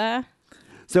 died there.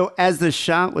 So as the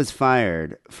shot was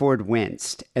fired, Ford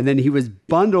winced, and then he was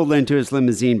bundled into his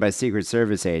limousine by Secret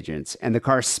Service agents, and the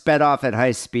car sped off at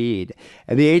high speed,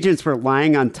 and the agents were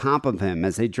lying on top of him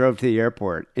as they drove to the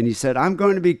airport, and he said, "I'm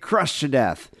going to be crushed to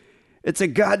death. It's a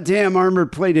goddamn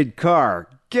armor-plated car.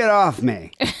 Get off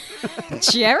me."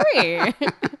 Jerry.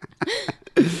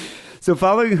 So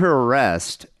following her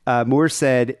arrest, Moore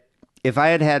said, "If I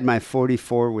had had my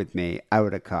 44 with me, I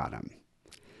would have caught him."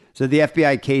 So the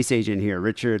FBI case agent here,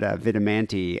 Richard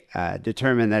Vitamanti,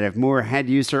 determined that if Moore had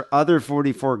used her other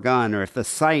 .44 gun, or if the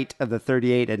sight of the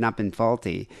 .38 had not been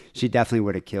faulty, she definitely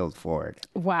would have killed Ford.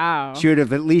 Wow. She would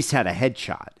have at least had a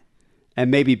headshot,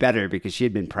 and maybe better because she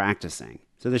had been practicing.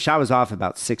 So the shot was off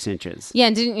about 6 inches. Yeah,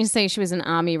 and didn't you say she was an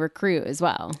Army recruit as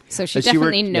well? So she But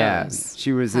definitely worked- knows. Yeah,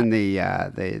 she was in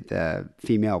the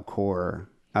female corps,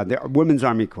 the Women's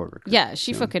Army Corps recruit. Yeah,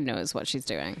 she fucking knows what she's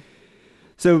doing.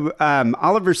 So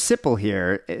Oliver Sipple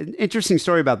here, an interesting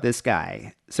story about this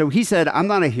guy. So he said, "I'm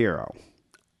not a hero.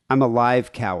 I'm a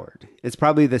live coward. It's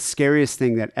probably the scariest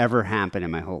thing that ever happened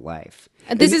in my whole life."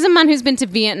 This is a man who's been to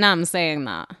Vietnam saying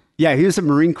that. Yeah, he was a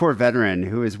Marine Corps veteran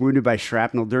who was wounded by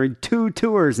shrapnel during 2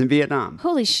 tours in Vietnam.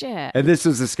 Holy shit. And this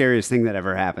was the scariest thing that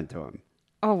ever happened to him.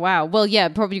 Oh, wow. Well, yeah,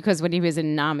 probably because when he was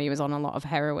in Nam, he was on a lot of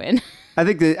heroin. I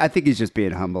think he's just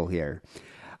being humble here.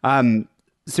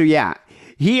 So yeah,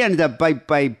 he ended up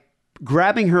by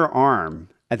grabbing her arm.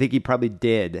 I think he probably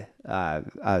did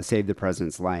save the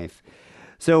president's life.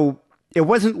 So it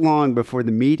wasn't long before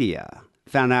the media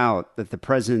found out that the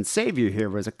president's savior here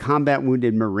was a combat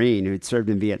wounded Marine who had served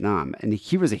in Vietnam, and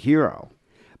he was a hero.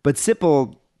 But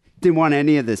Sipple didn't want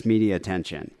any of this media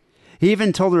attention. He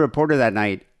even told the reporter that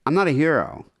night, "I'm not a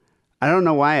hero. I don't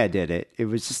know why I did it. It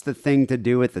was just the thing to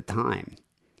do at the time."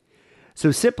 So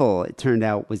Sipple, it turned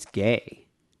out, was gay.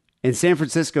 And San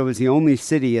Francisco was the only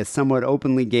city a somewhat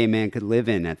openly gay man could live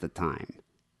in at the time.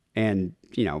 And,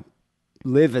 you know,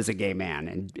 live as a gay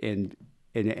man and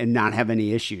not have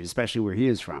any issues, especially where he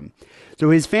is from.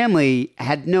 So his family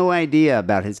had no idea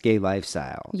about his gay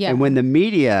lifestyle. Yeah. And when the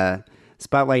media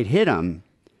spotlight hit him,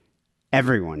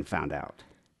 everyone found out.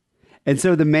 And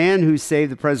so the man who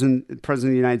saved the president of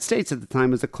the United States at the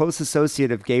time was a close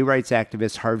associate of gay rights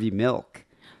activist Harvey Milk.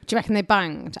 Do you reckon they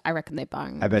banged? I reckon they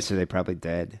banged. I bet you they probably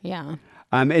did. Yeah.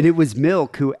 And it was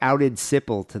Milk who outed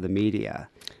Sipple to the media.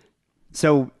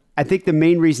 So I think the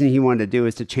main reason he wanted to do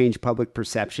is to change public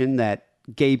perception that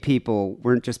gay people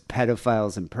weren't just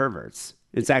pedophiles and perverts.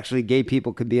 It's actually gay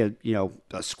people could be a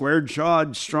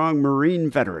square-jawed, strong Marine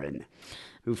veteran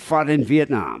who fought in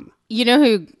Vietnam. You know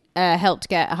who helped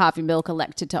get Harvey Milk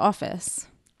elected to office?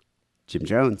 Jim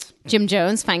Jones. Jim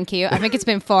Jones, thank you. I think it's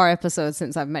been 4 episodes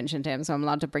since I've mentioned him, so I'm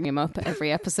allowed to bring him up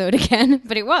every episode again.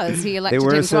 But it was. He elected They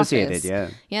were him associated, to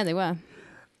office. yeah. Yeah, they were.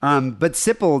 But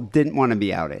Sipple didn't want to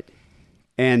be outed.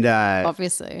 And,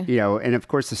 Obviously. you know, and of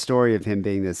course the story of him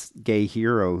being this gay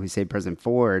hero who saved President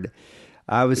Ford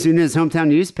was soon in his hometown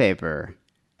newspaper,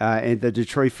 in the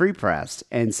Detroit Free Press.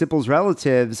 And Sipple's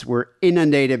relatives were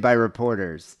inundated by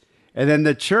reporters. And then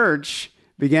the church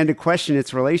began to question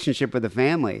its relationship with the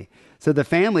family. So the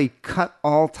family cut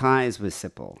all ties with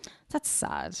Sipple. That's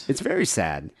sad. It's very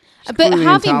sad. She's But clearly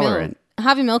Harvey intolerant.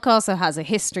 Milk also has a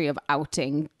history of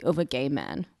outing other gay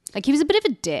men. Like, he was a bit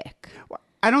of a dick.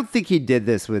 I don't think he did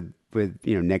this with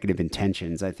negative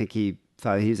intentions. I think he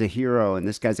thought he's a hero and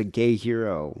this guy's a gay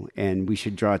hero and we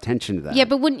should draw attention to that. Yeah,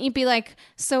 but wouldn't you be like,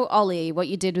 "So Ollie, what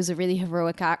you did was a really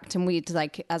heroic act, and we'd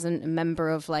like, as a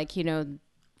member of like, you know,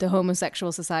 the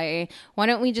homosexual society, why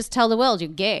don't we just tell the world you're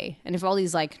gay?" And if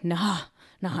Ollie's like, no,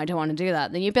 I don't want to do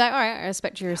that, then you'd be like, "All right, I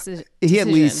respect your decision." He at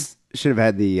least should have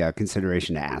had the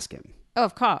consideration to ask him. Oh,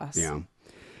 of course. You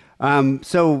know?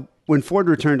 So when Ford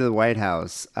returned to the White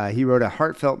House, he wrote a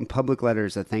heartfelt and public letter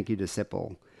as a thank you to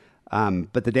Sipple.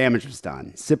 But the damage was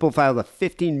done. Sipple filed a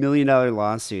 $15 million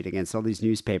lawsuit against all these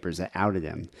newspapers that outed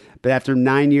him. But after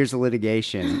 9 years of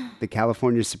litigation, the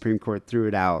California Supreme Court threw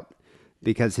it out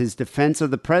because his defense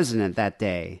of the president that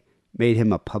day made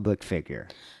him a public figure.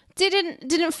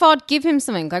 didn't Ford give him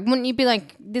something? Like, wouldn't you be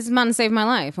like, this man saved my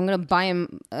life, I'm going to buy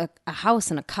him a house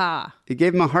and a car? He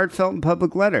gave him a heartfelt and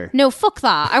public letter. No, fuck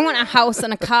that. I want a house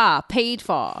and a car paid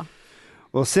for.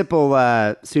 Well,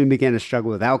 Sipple soon began to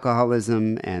struggle with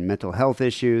alcoholism and mental health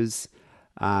issues.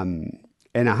 And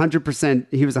he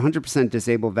was 100%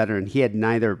 disabled veteran. He had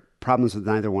problems with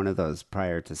neither one of those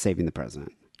prior to saving the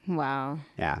president. Wow.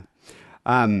 Yeah.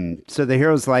 So the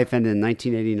hero's life ended in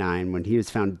 1989 when he was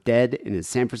found dead in his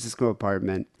San Francisco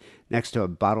apartment next to a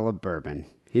bottle of bourbon.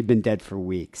 He'd been dead for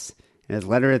weeks. And his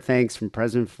letter of thanks from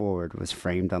President Ford was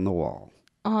framed on the wall.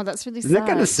 Oh, that's really sad. Isn't that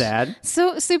kind of sad?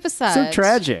 So super sad. So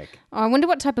tragic. Oh, I wonder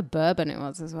what type of bourbon it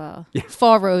was as well. Yeah.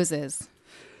 4 Roses.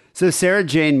 So Sarah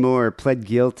Jane Moore pled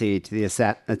guilty to the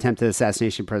attempted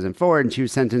assassination of President Ford, and she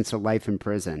was sentenced to life in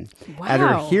prison. Wow. At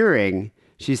her hearing,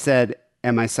 she said,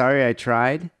 "Am I sorry I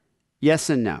tried? Yes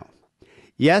and no.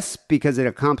 Yes, because it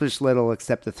accomplished little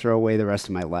except to throw away the rest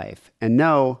of my life. And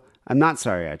no, I'm not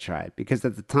sorry I tried, because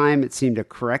at the time it seemed a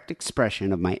correct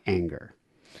expression of my anger."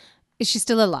 Is she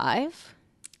still alive?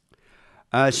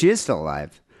 She is still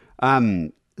alive.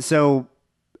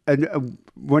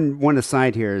 One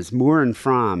aside here is Moore and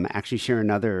Fromm actually share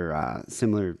another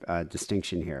similar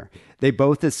distinction here. They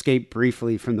both escaped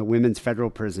briefly from the women's federal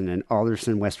prison in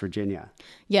Alderson, West Virginia.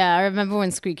 Yeah, I remember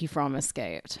when Squeaky Fromm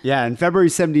escaped. Yeah, in February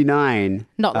 1979,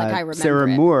 Not like I remember Sarah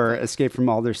it, Moore escaped from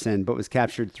Alderson, but was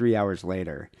captured 3 hours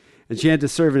later. And she had to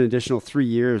serve an additional 3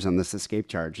 years on this escape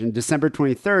charge. In December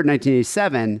 23rd,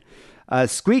 1987,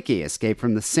 Squeaky escaped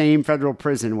from the same federal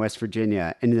prison in West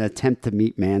Virginia in an attempt to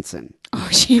meet Manson. Oh,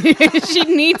 she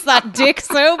needs that dick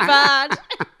so bad.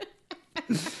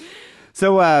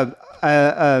 So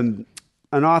an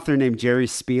author named Jerry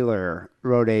Spieler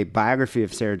wrote a biography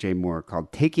of Sarah J. Moore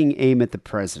called Taking Aim at the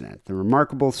President, the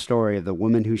remarkable story of the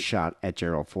woman who shot at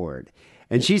Gerald Ford.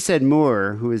 And she said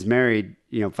Moore, who is married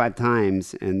 5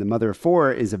 times and the mother of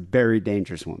 4, is a very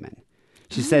dangerous woman.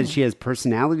 She said she has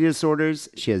personality disorders.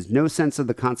 She has no sense of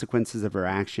the consequences of her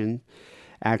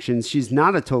actions. She's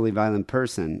not a totally violent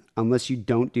person unless you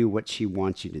don't do what she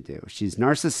wants you to do. She's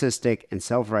narcissistic and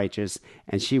self-righteous,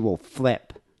 and she will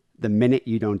flip the minute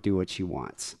you don't do what she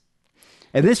wants.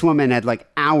 And this woman had like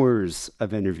hours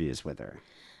of interviews with her.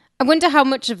 I wonder how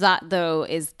much of that, though,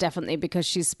 is definitely because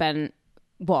she spent,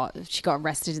 she got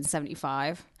arrested in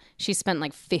 1975. She spent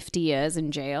like 50 years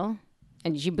in jail.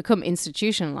 And you become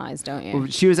institutionalized, don't you? Well,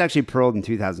 she was actually paroled in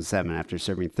 2007 after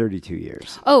serving 32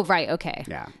 years. Oh, right. Okay.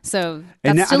 Yeah. So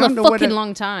And that's I still a don't know what fucking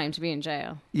long time to be in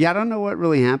jail. Yeah, I don't know what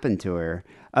really happened to her.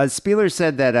 Spieler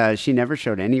said that she never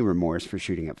showed any remorse for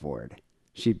shooting at Ford.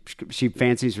 She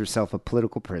fancies herself a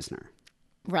political prisoner.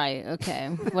 Right. Okay.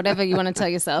 Whatever you want to tell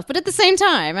yourself. But at the same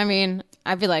time, I mean,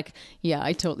 I'd be like, yeah,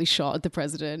 I totally shot at the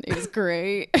president. It was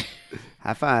great.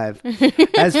 High five.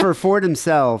 As for Ford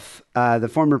himself, the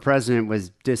former president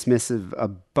was dismissive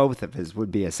of both of his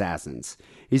would-be assassins.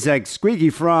 He's like,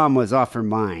 Squeaky Fromm was off her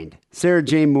mind. Sarah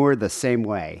J. Moore the same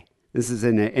way. This is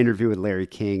in an interview with Larry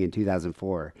King in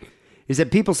 2004. He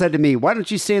said, people said to me, why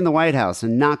don't you stay in the White House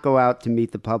and not go out to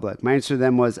meet the public? My answer to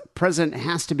them was, president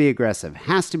has to be aggressive,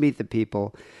 has to meet the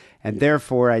people, and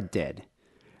therefore I did.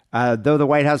 Though the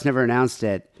White House never announced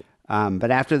it, but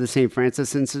after the St.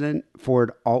 Francis incident,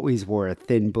 Ford always wore a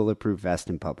thin bulletproof vest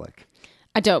in public.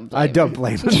 I don't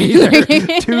blame him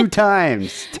either. 2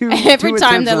 times. Every two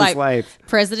time they're on like, life.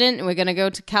 President, we're going to go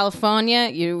to California,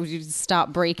 you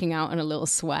start breaking out in a little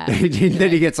sweat. Then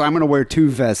he gets, I'm going to wear 2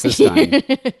 vests this time.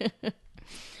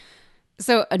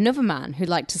 So another man who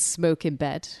liked to smoke in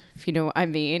bed, if you know what I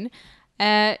mean,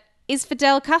 is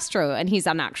Fidel Castro. And he's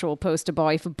an actual poster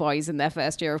boy for boys in their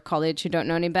first year of college who don't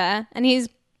know any better. And he's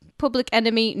public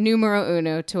enemy numero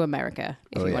uno to America,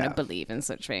 if you want to believe in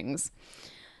such things.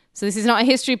 So this is not a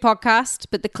history podcast,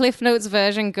 but the Cliff Notes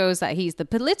version goes that he's the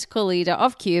political leader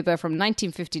of Cuba from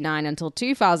 1959 until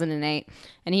 2008,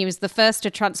 and he was the first to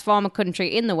transform a country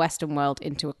in the Western world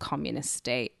into a communist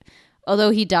state.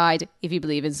 Although he died, if you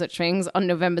believe in such things, on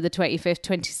November the 25th,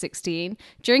 2016,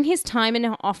 during his time in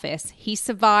office, he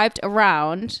survived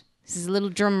around, this is a little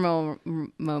drum roll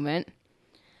moment,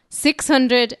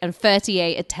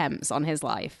 638 attempts on his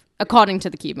life, according to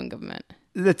the Cuban government.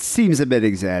 That seems a bit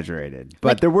exaggerated,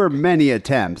 but there were many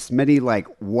attempts, many like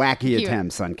wacky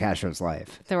attempts on Castro's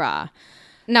life. There are.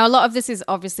 Now, a lot of this is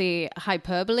obviously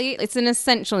hyperbole. It's an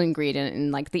essential ingredient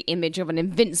in like the image of an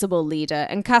invincible leader.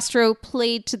 And Castro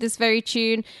played to this very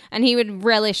tune, and he would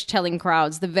relish telling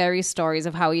crowds the various stories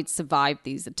of how he'd survived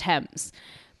these attempts.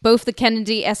 Both the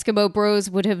Kennedy Eskimo bros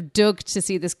would have dug to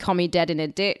see this commie dead in a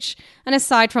ditch. And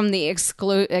aside from the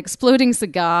exploding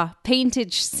cigar,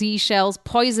 painted seashells,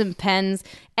 poison pens,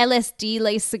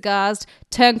 LSD-laced cigars,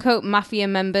 turncoat mafia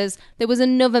members, there was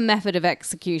another method of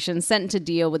execution sent to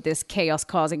deal with this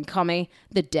chaos-causing commie,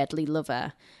 the deadly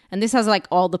lover. And this has like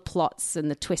all the plots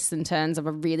and the twists and turns of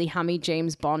a really hammy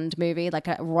James Bond movie, like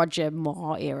a Roger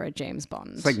Moore era James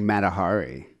Bond. It's like Mata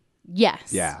Hari.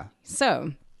 Yes. Yeah.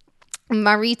 So,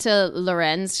 Marita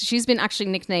Lorenz, she's been actually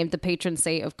nicknamed the patron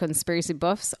saint of conspiracy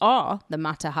buffs or the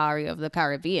Mata Hari of the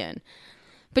Caribbean.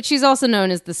 But she's also known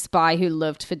as the spy who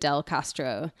loved Fidel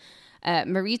Castro.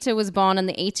 Marita was born on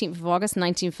the 18th of August,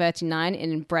 1939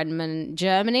 in Bremen,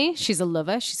 Germany. She's a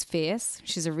lover. She's fierce.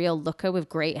 She's a real looker with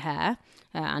great hair.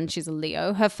 And she's a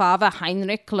Leo. Her father,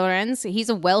 Heinrich Lorenz, he's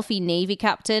a wealthy Navy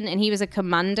captain, and he was a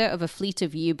commander of a fleet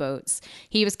of U-boats.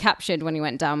 He was captured when he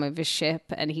went down with his ship,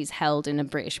 and he's held in a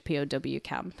British POW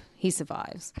camp. He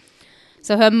survives.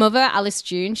 So her mother, Alice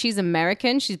June, she's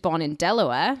American. She's born in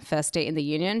Delaware, first state in the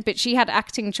Union, but she had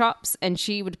acting chops, and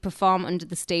she would perform under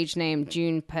the stage name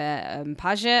June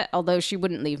Paget, although she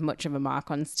wouldn't leave much of a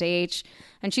mark on stage.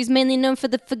 And she's mainly known for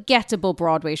the forgettable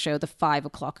Broadway show, The 5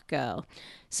 O'Clock Girl.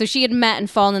 So she had met and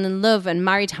fallen in love and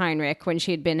married Heinrich when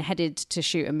she had been headed to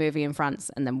shoot a movie in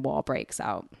France, and then war breaks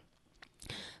out.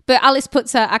 But Alice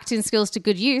puts her acting skills to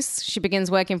good use. She begins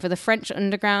working for the French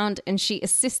underground, and she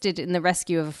assisted in the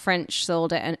rescue of a French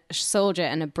soldier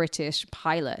and a British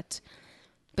pilot.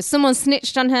 But someone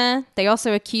snitched on her. They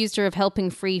also accused her of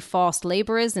helping free forced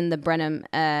laborers in the Brenham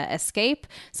escape.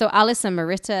 So Alice and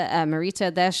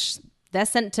Marita, they're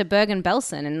sent to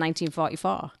Bergen-Belsen in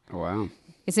 1944. Oh, wow.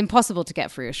 It's impossible to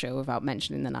get through a show without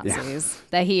mentioning the Nazis. Yeah.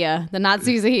 They're here. The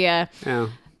Nazis are here. Yeah,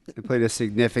 they played a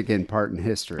significant part in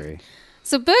history.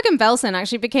 So Bergen-Belsen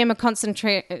actually became a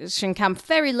concentration camp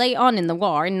very late on in the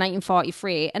war in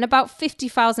 1943, and about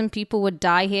 50,000 people would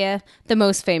die here, the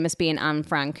most famous being Anne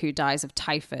Frank, who dies of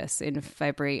typhus in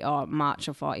February or March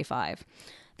of 45.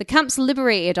 The camp's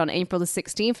liberated on April the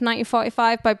 16th,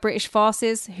 1945 by British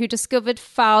forces, who discovered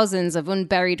thousands of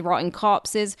unburied rotting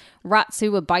corpses, rats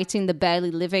who were biting the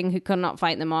barely living who could not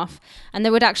fight them off, and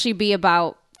there would actually be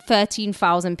about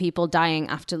 13,000 people dying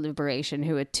after liberation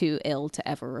who were too ill to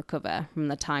ever recover from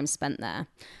the time spent there.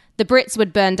 The Brits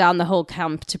would burn down the whole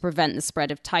camp to prevent the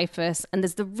spread of typhus, and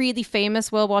there's the really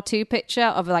famous World War II picture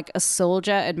of like a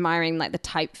soldier admiring like the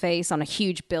typeface on a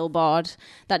huge billboard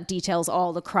that details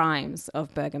all the crimes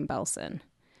of Bergen-Belsen.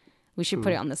 We should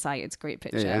put it on the site. It's a great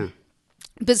picture. Yeah.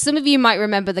 But some of you might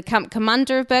remember the camp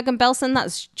commander of Bergen-Belsen.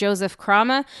 That's Joseph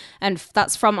Kramer. And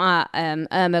that's from our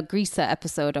Irma Grieser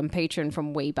episode on Patreon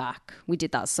from way back. We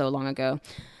did that so long ago.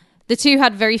 The two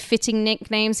had very fitting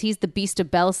nicknames. He's the Beast of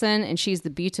Belsen and she's the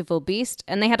Beautiful Beast.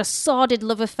 And they had a sordid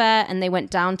love affair and they went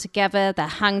down together. They're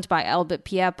hanged by Albert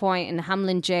Pierrepoint in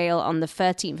Hamlin Jail on the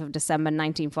 13th of December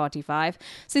 1945.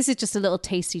 So this is just a little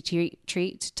tasty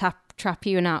treat to trap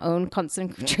you in our own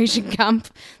concentration camp,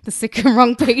 the Sick and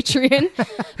Wrong Patreon.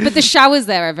 But the showers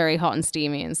there are very hot and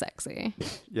steamy and sexy.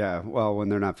 Yeah, well, when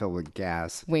they're not filled with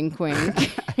gas. Wink, wink.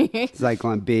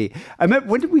 Zyklon B.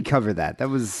 When did we cover that? That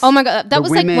was... Oh my God, that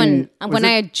was women, like when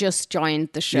I had just joined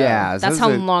the show. Yeah. That's how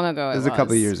long ago it was. It was a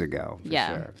couple of years ago, for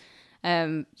yeah.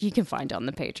 sure. You can find it on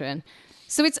the Patreon.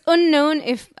 So it's unknown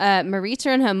if Marita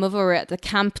and her mother were at the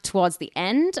camp towards the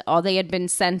end or they had been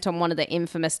sent on one of the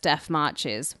infamous death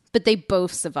marches, but they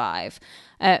both survive.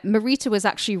 Marita was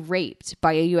actually raped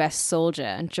by a U.S.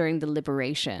 soldier during the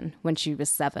liberation when she was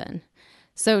 7.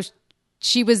 So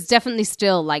she was definitely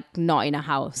still like not in a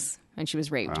house and she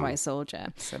was raped by a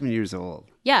soldier. 7 years old.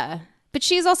 Yeah. But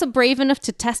she is also brave enough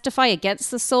to testify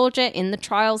against the soldier in the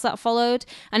trials that followed.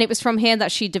 And it was from here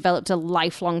that she developed a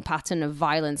lifelong pattern of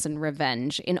violence and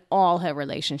revenge in all her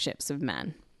relationships with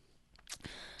men.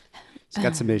 She's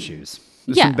got some issues.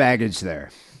 There's yeah. some baggage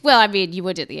there. Well, I mean, you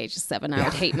would at the age of 7. I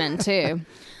would hate men too.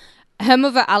 Her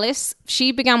mother, Alice,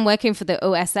 she began working for the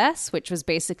OSS, which was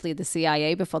basically the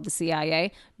CIA before the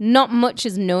CIA. Not much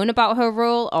is known about her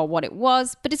role or what it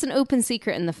was, but it's an open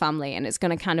secret in the family, and it's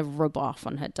going to kind of rub off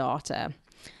on her daughter.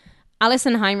 Alice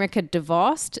and Heinrich had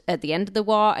divorced at the end of the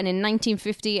war, and in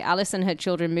 1950, Alice and her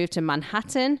children moved to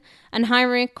Manhattan, and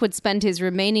Heinrich would spend his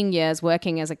remaining years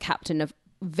working as a captain of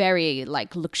very,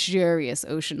 luxurious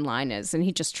ocean liners, and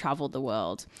he just traveled the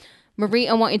world.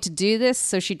 Marita wanted to do this,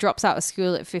 so she drops out of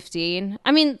school at 15.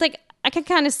 I mean, I can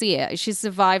kind of see it. She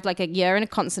survived a year in a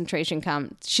concentration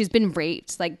camp. She's been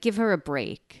raped. Give her a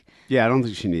break. Yeah, I don't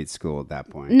think she needs school at that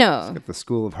point. No. She's got the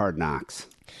school of hard knocks.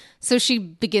 So she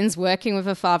begins working with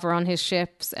her father on his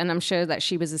ships, and I'm sure that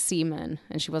she was a seaman,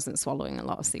 and she wasn't swallowing a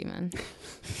lot of semen.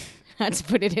 I had to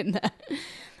put it in there.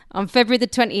 On February the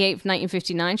 28th,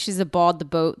 1959, she's aboard the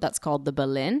boat that's called the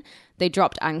Berlin. They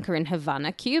dropped anchor in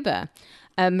Havana, Cuba.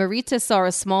 Marita saw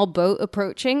a small boat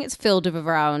approaching. It's filled with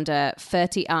around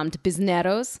 30 armed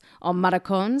bizneros or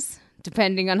maracons,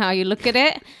 depending on how you look at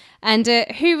it. And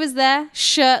who was there,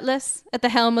 shirtless, at the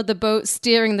helm of the boat,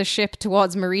 steering the ship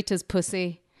towards Marita's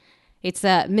pussy? It's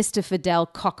Mr. Fidel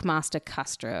Cockmaster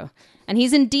Castro. And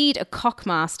he's indeed a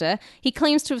cockmaster. He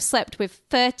claims to have slept with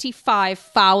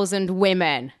 35,000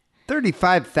 women.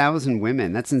 35,000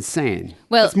 women. That's insane.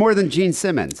 Well, that's more than Gene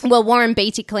Simmons. Well, Warren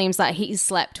Beatty claims that he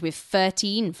slept with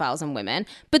 13,000 women.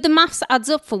 But the maths adds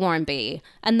up for Warren Beatty.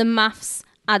 And the maths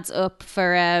adds up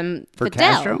for Fidel.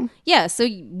 Castro? Yeah, so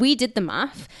we did the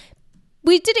math.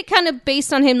 We did it kind of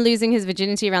based on him losing his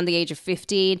virginity around the age of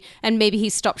 15, and maybe he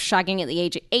stopped shagging at the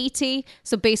age of 80.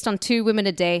 So based on 2 women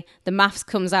a day, the maths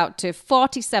comes out to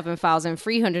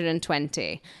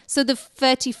 47,320. So the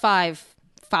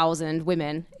 35,000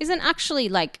 women isn't actually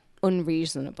like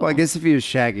unreasonable. Well, I guess if he was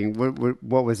shagging,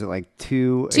 what was it, like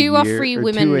 2 a two or year, 3 or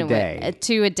women 2 a day?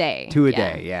 2 a day. 2 a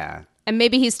day, yeah. And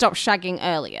maybe he stopped shagging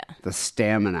earlier. The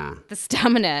stamina.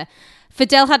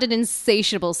 Fidel had an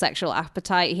insatiable sexual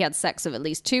appetite. He had sex with at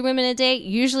least 2 women a day,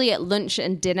 usually at lunch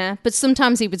and dinner, but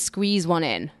sometimes he would squeeze one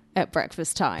in at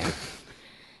breakfast time.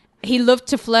 He loved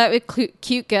to flirt with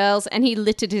cute girls, and he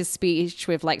littered his speech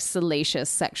with like salacious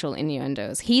sexual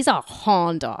innuendos. He's a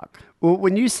horn dog. Well,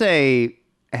 when you say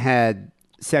had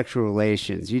sexual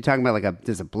relations, you talking about like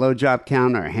does a blowjob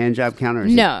count or a hand job count, or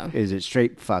is it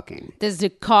straight fucking? There's the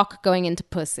cock going into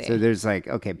pussy. So there's like,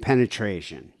 okay,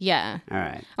 penetration. Yeah. All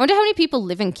right. I wonder how many people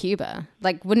live in Cuba.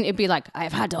 Like, wouldn't it be like,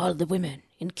 I've had all the women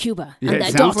in Cuba and Yeah, their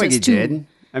it sounds daughters like he too. did.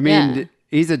 I mean, Yeah.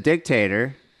 He's a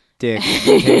dictator.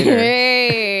 Dictator.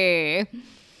 Hey.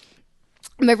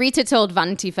 Marita told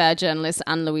Vanity Fair journalist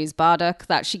Anne-Louise Bardock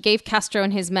that she gave Castro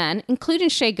and his men, including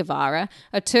Che Guevara,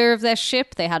 a tour of their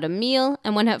ship. They had a meal,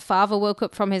 and when her father woke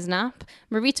up from his nap,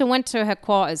 Marita went to her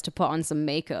quarters to put on some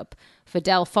makeup.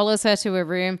 Fidel follows her to her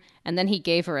room, and then he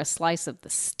gave her a slice of the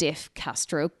stiff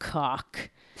Castro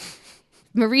cock.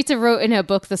 Marita wrote in her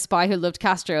book, The Spy Who Loved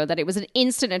Castro, that it was an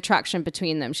instant attraction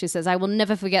between them. She says, I will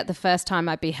never forget the first time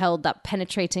I beheld that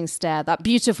penetrating stare, that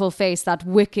beautiful face, that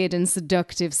wicked and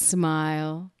seductive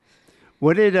smile.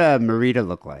 What did Marita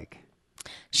look like?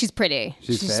 She's pretty.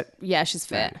 She's fit? Yeah, she's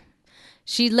fit.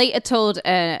 She later told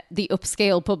the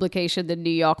upscale publication, The New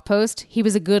York Post, he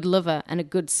was a good lover and a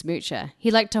good smoocher.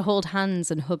 He liked to hold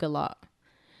hands and hug a lot.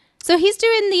 So he's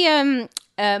doing the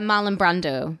Marlon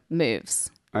Brando moves.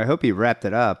 I hope he wrapped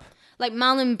it up. Like,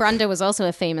 Marlon Brando was also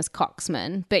a famous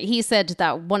coxman, but he said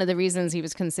that one of the reasons he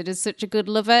was considered such a good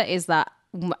lover is that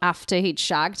after he'd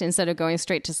shagged, instead of going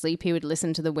straight to sleep, he would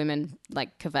listen to the women,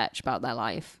 like, kvetch about their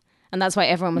life. And that's why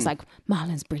everyone was like,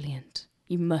 Marlon's brilliant.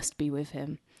 You must be with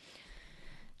him.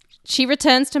 She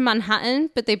returns to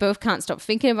Manhattan, but they both can't stop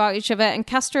thinking about each other, and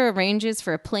Castro arranges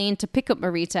for a plane to pick up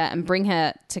Marita and bring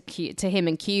her to him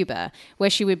in Cuba, where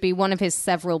she would be one of his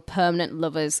several permanent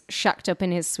lovers shacked up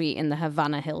in his suite in the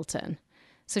Havana Hilton.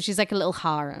 So she's like a little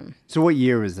harem. So what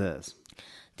year was this?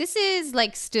 This is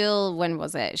like still, when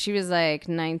was it? She was like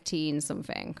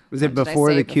 19-something. Was it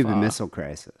before the Cuban Missile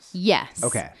Crisis? Yes.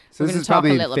 Okay. So We're this gonna is talk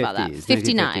probably a little 50s, about that.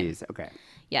 59. 1950s. Okay.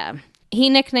 Yeah.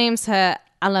 He nicknames her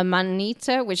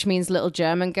Alamanita, which means little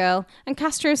German girl, and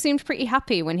Castro seemed pretty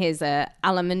happy when his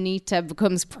Alamanita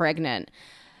becomes pregnant.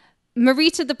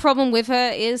 Marita, the problem with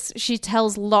her is she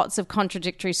tells lots of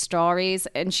contradictory stories,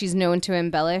 and she's known to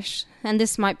embellish, and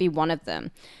this might be one of them.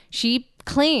 She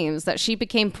claims that she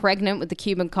became pregnant with the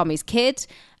Cuban commie's kid,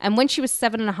 and when she was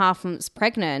 7.5 months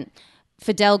pregnant,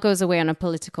 Fidel goes away on a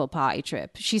political party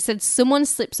trip. She said someone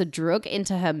slips a drug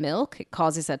into her milk. It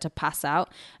causes her to pass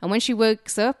out. And when she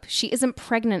wakes up, she isn't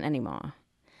pregnant anymore.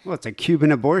 Well, it's a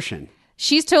Cuban abortion.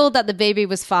 She's told that the baby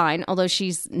was fine, although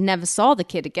she's never saw the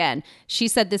kid again. She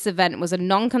said this event was either a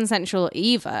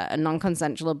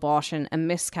non-consensual abortion, a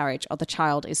miscarriage, or the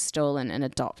child is stolen and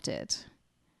adopted.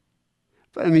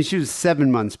 But I mean, she was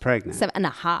 7 months pregnant.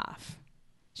 7.5.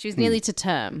 She was nearly to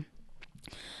term.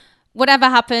 Whatever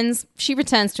happens, she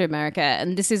returns to America,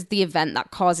 and this is the event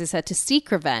that causes her to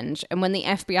seek revenge. And when the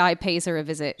FBI pays her a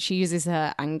visit, she uses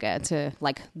her anger to,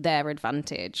 like, their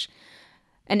advantage.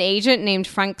 An agent named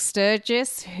Frank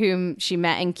Sturgis, whom she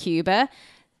met in Cuba,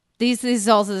 this is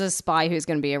also the spy who's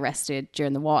going to be arrested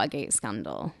during the Watergate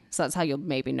scandal. So that's how you'll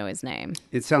maybe know his name.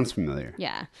 It sounds familiar.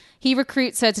 Yeah. He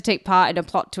recruits her to take part in a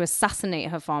plot to assassinate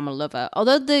her former lover.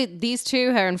 Although these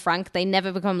two, her and Frank, they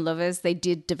never become lovers, they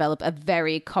did develop a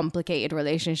very complicated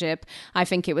relationship. I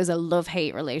think it was a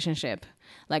love-hate relationship.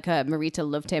 Like, Marita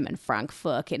loved him and Frank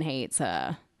fucking hates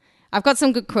her. I've got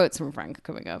some good quotes from Frank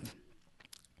coming up.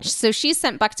 So she's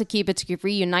sent back to Cuba to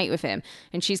reunite with him,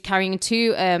 and she's carrying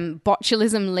 2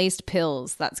 botulism-laced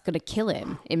pills that's going to kill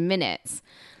him in minutes.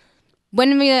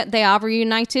 When they are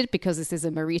reunited, because this is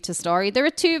a Marita story, there are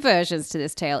 2 versions to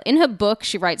this tale. In her book,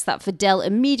 she writes that Fidel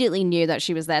immediately knew that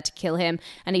she was there to kill him,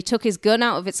 and he took his gun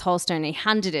out of its holster and he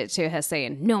handed it to her,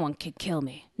 saying, "No one can kill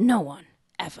me. No one.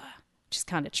 Ever." Which is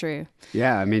kind of true.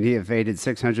 Yeah, I mean, he evaded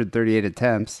 638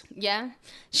 attempts. Yeah.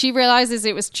 She realizes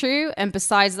it was true, and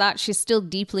besides that, she's still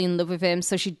deeply in love with him,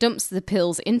 so she dumps the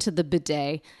pills into the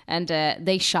bidet, and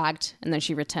they shagged, and then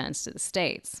she returns to the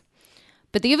States.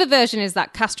 But the other version is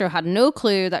that Castro had no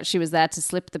clue that she was there to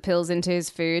slip the pills into his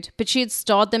food, but she had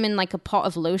stored them in like a pot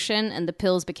of lotion, and the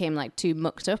pills became like too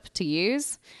mucked up to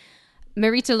use.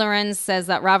 Marita Lorenz says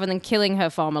that rather than killing her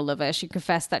former lover, she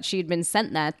confessed that she had been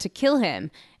sent there to kill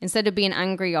him. Instead of being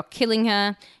angry or killing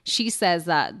her, she says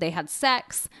that they had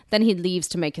sex, then he leaves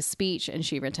to make a speech, and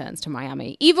she returns to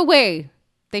Miami. Either way,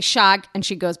 they shag, and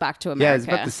she goes back to America. Yeah, I was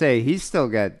about to say, he's still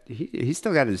got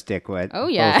his dick wet. Oh,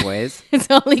 yeah. Both ways. It's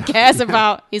all he cares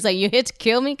about. He's like, "You here to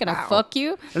kill me? Can I fuck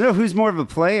you?" I don't know who's more of a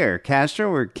player, Castro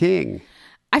or King.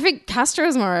 I think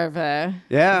Castro's more of a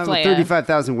Yeah, player.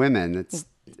 35,000 women. That's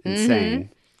insane.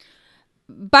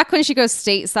 Back when she goes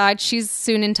stateside, she's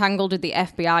soon entangled with the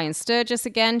FBI and Sturgis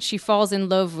again. She falls in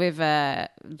love with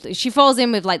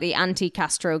like the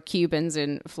anti-Castro Cubans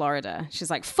in Florida. She's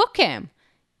like, "Fuck him.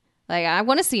 Like, I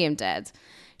want to see him dead."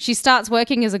 She starts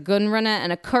working as a gun runner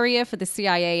and a courier for the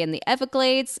CIA in the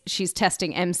Everglades. She's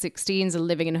testing M16s and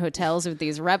living in hotels with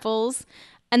these rebels.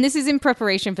 And this is in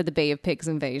preparation for the Bay of Pigs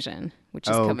invasion, which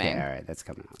is coming. Okay, all right, that's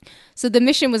coming up. So the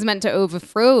mission was meant to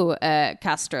overthrow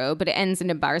Castro, but it ends in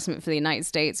embarrassment for the United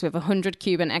States with 100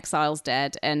 Cuban exiles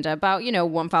dead and about,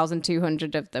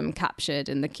 1,200 of them captured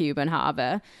in the Cuban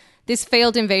harbor. This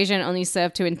failed invasion only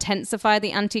served to intensify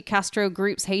the anti-Castro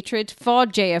group's hatred for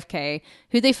JFK,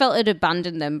 who they felt had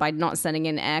abandoned them by not sending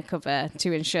in air cover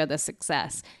to ensure their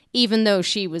success. Even though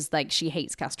she was like, she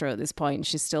hates Castro at this point,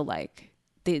 she's still like,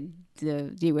 the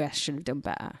U.S. should have done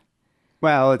better.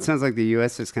 Well, it sounds like the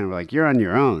U.S. is kind of like, you're on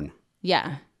your own.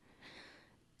 Yeah.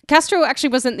 Castro actually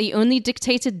wasn't the only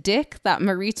dictator dick that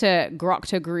Marita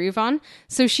grokked her groove on.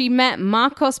 So she met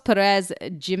Marcos Perez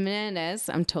Jimenez.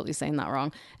 I'm totally saying that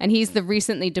wrong. And he's the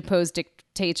recently deposed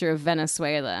dictator of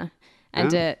Venezuela.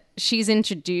 And she's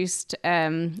introduced,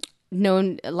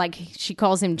 she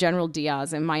calls him General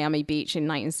Diaz in Miami Beach in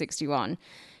 1961.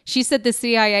 She said the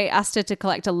CIA asked her to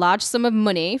collect a large sum of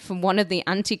money from one of the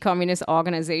anti-communist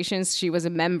organizations she was a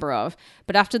member of.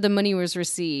 But after the money was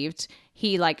received,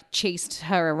 he chased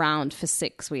her around for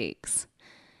 6 weeks.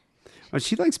 Well,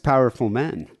 she likes powerful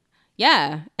men.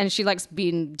 Yeah, and she likes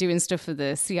doing stuff for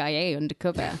the CIA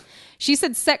undercover. She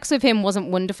said sex with him wasn't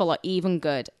wonderful or even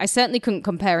good. I certainly couldn't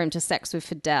compare him to sex with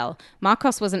Fidel.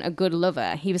 Marcos wasn't a good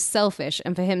lover. He was selfish,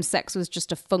 and for him, sex was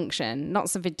just a function, not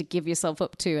something to give yourself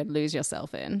up to and lose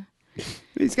yourself in.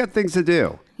 He's got things to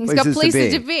do. He's got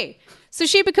places to be. So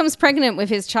she becomes pregnant with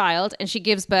his child, and she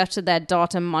gives birth to their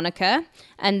daughter, Monica,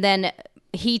 and then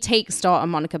he takes daughter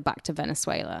Monica back to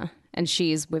Venezuela. And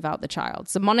she's without the child.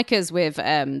 So Monica's with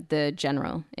the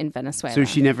general in Venezuela. So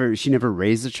she never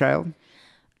raised a child?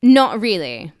 Not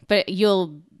really, but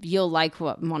you'll like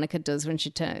what Monica does when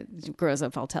she grows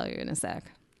up. I'll tell you in a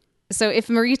sec. So if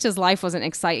Marita's life wasn't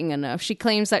exciting enough, she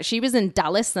claims that she was in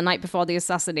Dallas the night before the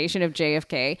assassination of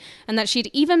JFK, and that she'd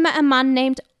even met a man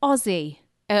named Ozzy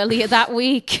earlier that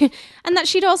week, and that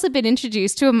she'd also been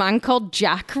introduced to a man called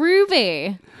Jack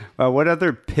Ruby. What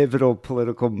other pivotal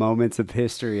political moments of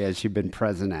history has she been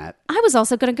present at? I was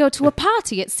also going to go to a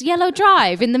party at Cielo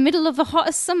Drive in the middle of the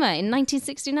hottest summer in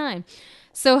 1969.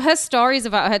 So her stories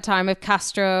about her time with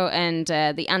Castro and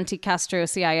the anti-Castro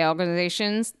CIA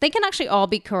organizations, they can actually all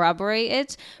be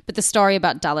corroborated, but the story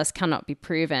about Dallas cannot be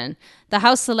proven. The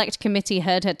House Select Committee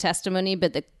heard her testimony,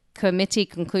 but the committee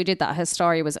concluded that her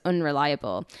story was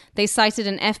unreliable. They cited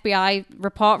an FBI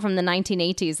report from the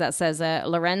 1980s that says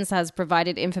Lorenz has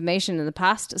provided information in the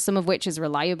past, some of which is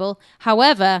reliable.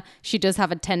 However, she does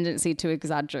have a tendency to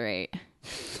exaggerate,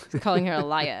 calling her a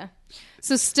liar.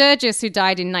 So Sturgis, who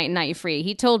died in 1993,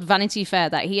 he told Vanity Fair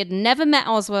that he had never met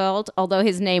Oswald, although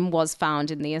his name was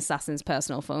found in the assassin's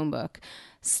personal phone book.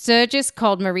 Sturgis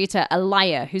called Marita a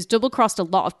liar who's double-crossed a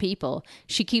lot of people.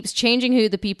 She keeps changing who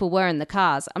the people were in the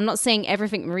cars. I'm not saying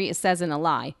everything Marita says in a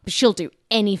lie, but she'll do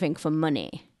anything for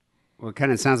money. Well, it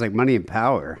kind of sounds like money and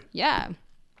power. Yeah.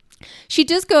 She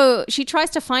tries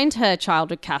to find her child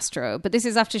with Castro, but this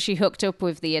is after she hooked up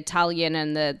with the Italian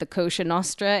and the Cosa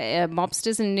Nostra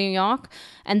mobsters in New York,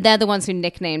 and they're the ones who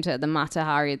nicknamed her the Mata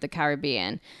Hari of the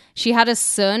Caribbean. She had a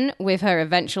son with her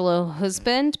eventual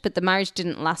husband, but the marriage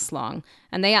didn't last long,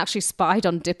 and they actually spied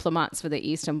on diplomats for the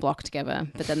Eastern Bloc together,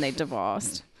 but then they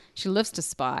divorced. She loves to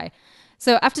spy.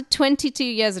 So after 22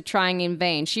 years of trying in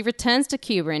vain, she returns to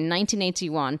Cuba in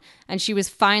 1981, and she was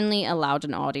finally allowed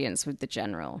an audience with the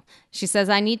general. She says,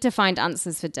 I need to find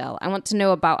answers for Del. I want to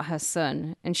know about her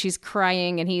son. And she's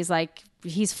crying, and he's like,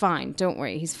 he's fine. Don't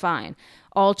worry, he's fine.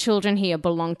 All children here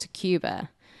belong to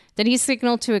Cuba. Then he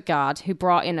signaled to a guard who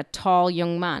brought in a tall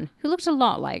young man who looked a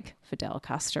lot like Fidel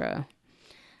Castro.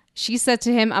 She said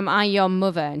to him, am I your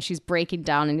mother? And she's breaking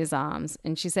down in his arms.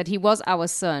 And she said, he was our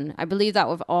son. I believe that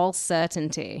with all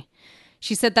certainty.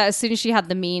 She said that as soon as she had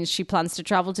the means, she plans to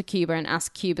travel to Cuba and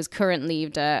ask Cuba's current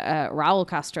leader, Raul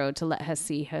Castro, to let her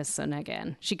see her son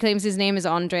again. She claims his name is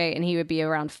Andre, and he would be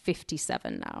around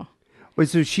 57 now. Wait,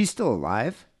 so she's still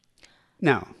alive?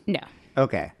 No. No.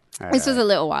 Okay. All right, This was a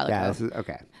little while ago. Yeah, this is,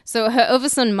 okay. So her other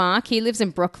son, Mark, he lives in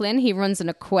Brooklyn. He runs an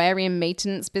aquarium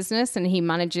maintenance business, and he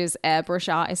manages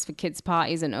airbrush artists for kids'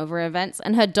 parties and other events.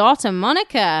 And her daughter,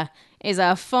 Monica, is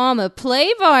a former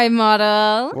Playboy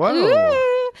model. Whoa.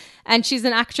 Ooh. And she's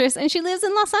an actress, and she lives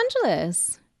in Los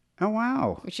Angeles. Oh,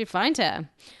 wow. We should find her.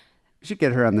 We should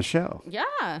get her on the show.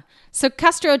 Yeah. So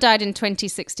Castro died in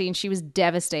 2016. She was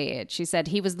devastated. She said,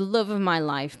 he was the love of my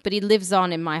life, but he lives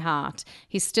on in my heart.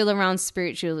 He's still around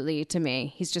spiritually to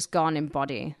me. He's just gone in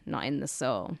body, not in the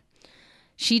soul.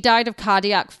 She died of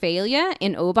cardiac failure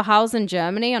in Oberhausen,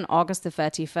 Germany on August the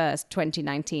 31st,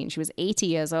 2019. She was 80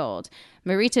 years old.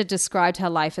 Marita described her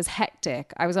life as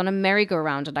hectic. I was on a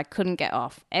merry-go-round and I couldn't get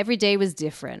off. Every day was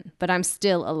different, but I'm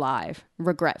still alive,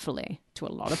 regretfully, to a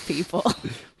lot of people.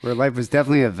 Her life was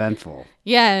definitely eventful.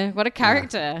 Yeah, what a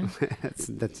character.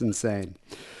 That's insane.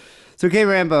 So, Kay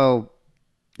Rambo,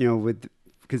 with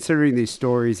considering these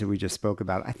stories that we just spoke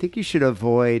about, I think you should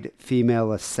avoid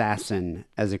female assassin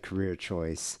as a career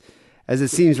choice, as it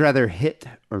seems rather hit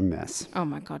or miss. Oh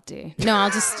my God, D. No, I'll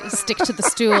just stick to the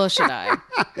stool, should I?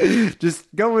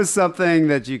 Just go with something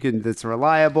that's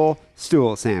reliable.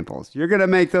 Stool samples. You're going to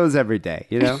make those every day,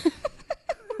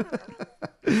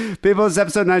 People, it's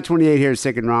episode 928 here,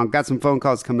 Sick and Wrong. Got some phone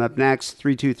calls coming up next.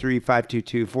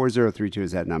 323-522-4032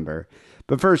 is that number.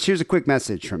 But first, here's a quick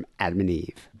message from Adam and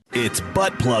Eve. It's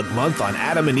Butt Plug Month on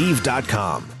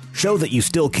AdamandEve.com. Show that you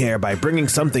still care by bringing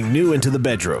something new into the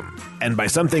bedroom. And by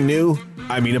something new,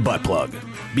 I mean a butt plug.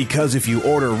 Because if you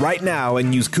order right now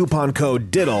and use coupon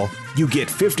code DIDDLE, you get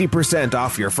 50%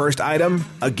 off your first item,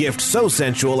 a gift so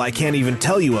sensual I can't even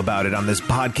tell you about it on this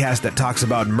podcast that talks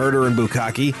about murder and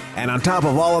bukkake, and on top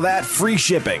of all of that, free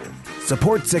shipping.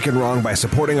 Support Sick and Wrong by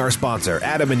supporting our sponsor,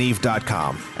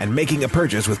 AdamandEve.com, and making a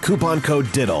purchase with coupon code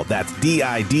DIDDLE. That's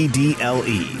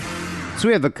DIDDLE. So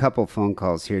we have a couple phone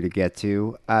calls here to get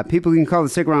to. People can call the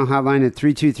Sick and Wrong hotline at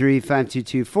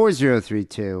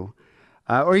 323-522-4032.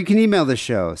 Or you can email the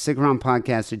show,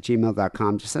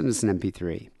 sickandwrongpodcast@gmail.com. Just send us an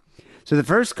MP3. So the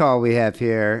first call we have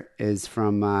here is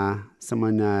from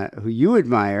someone who you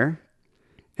admire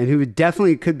and who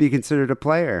definitely could be considered a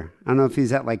player. I don't know if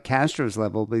he's at like Castro's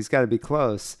level, but he's got to be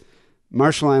close.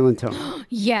 Marshall Island Tony.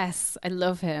 Yes, I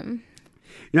love him.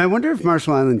 I wonder if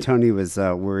Marshall Island Tony was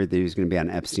worried that he was going to be on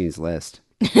Epstein's list.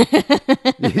 Do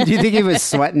you think he was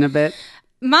sweating a bit?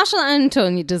 Marshall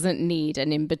Antony doesn't need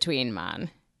an in-between man.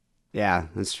 Yeah,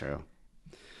 that's true.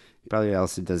 Probably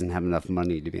also doesn't have enough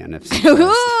money to be on Epstein's list.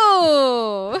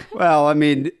 Ooh! Well, I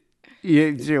mean,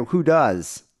 who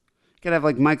does? You gotta have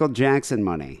like Michael Jackson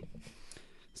money,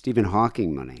 Stephen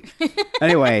Hawking money.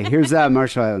 Anyway, here's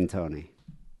Marshall Island Tony.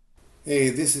 Hey,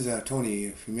 this is Tony.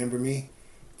 If you remember me,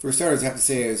 for starters, I have to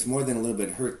say I was more than a little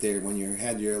bit hurt there when you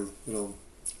had your little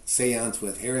seance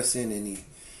with Harrison and he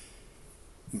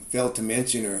failed to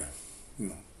mention or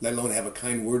let alone have a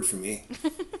kind word for me.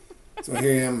 So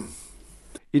here I am.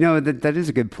 That is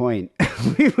a good point.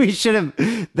 we should have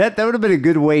that would have been a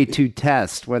good way to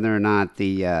test whether or not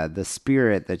the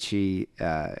spirit that she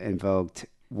invoked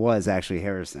was actually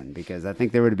Harrison, because I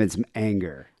think there would have been some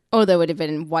anger. Oh, there would have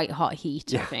been white hot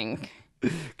heat, I think.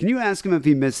 Can you ask him if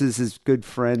he misses his good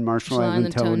friend Marshall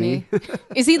Island Tony?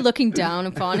 Is he looking down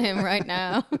upon him right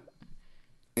now?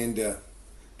 And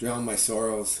drown my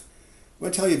sorrows. I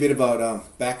want to tell you a bit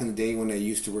about back in the day when I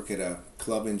used to work at a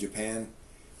club in Japan.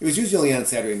 It was usually on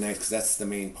Saturday nights because that's the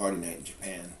main party night in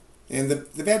Japan. And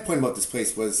the bad point about this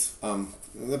place was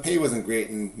the pay wasn't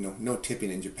great and no tipping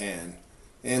in Japan.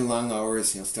 And long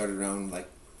hours, started around like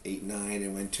 8, 9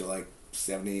 and went to like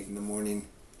 7, 8 in the morning.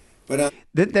 But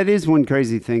That is one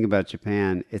crazy thing about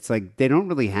Japan. It's like they don't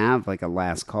really have like a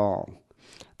last call.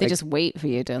 They just wait for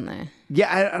you, don't they?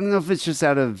 Yeah, I don't know if it's just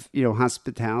out of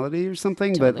hospitality or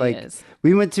something, but Totally like is.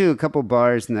 we went to a couple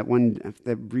bars in that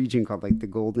region called like the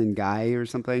Golden Guy or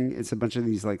something. It's a bunch of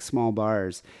these like small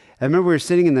bars. I remember we were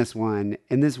sitting in this one,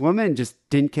 and this woman just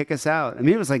didn't kick us out. I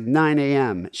mean, it was like 9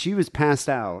 a.m. She was passed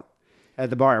out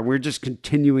at the bar. We're just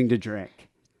continuing to drink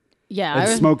Yeah.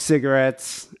 and smoke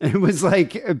cigarettes. It was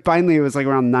like finally it was like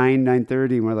around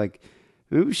 9:30, and we're like,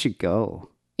 maybe we should go.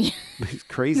 It's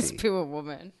crazy. This poor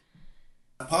woman.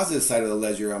 the positive side of the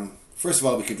ledger, first of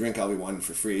all, we could drink all we wanted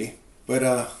for free. But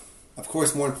of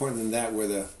course, more important than that were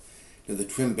the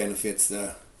trim benefits,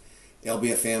 the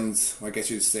LBFMs, or I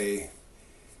guess you'd say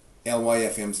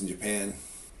LYFMs in Japan.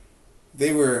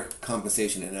 They were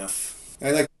compensation enough.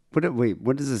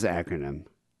 What is this acronym?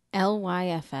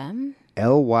 LYFM?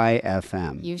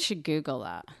 LYFM. You should Google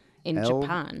that. In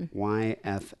Japan.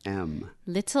 LYFM.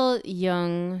 Little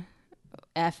young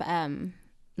FM.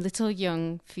 Little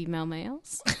young female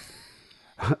males.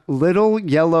 Little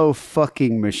yellow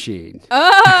fucking machine.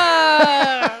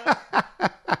 Oh!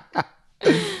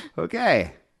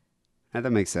 Okay.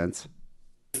 That makes sense.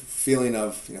 Feeling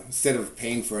of, instead of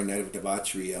paying for a night of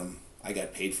debauchery, I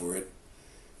got paid for it.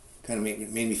 Kind of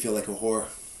made me feel like a whore.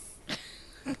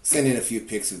 Send in a few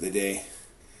pics of the day.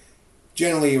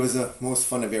 Generally, it was the most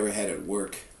fun I've ever had at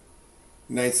work.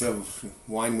 Nights of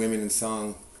wine, women, and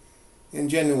song. And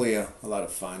generally a lot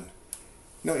of fun.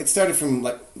 It started from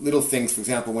like little things. For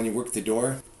example, when you work at the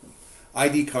door,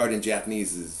 ID card in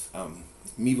Japanese is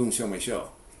Mibun Shomeisho.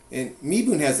 And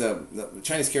Mibun has the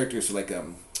Chinese characters for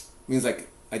means like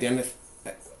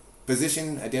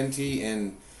position, identity,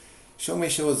 and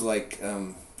Shomeisho is like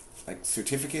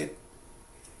certificate.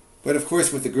 But of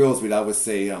course, with the girls, we'd always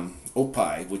say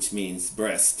opai, which means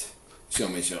breast,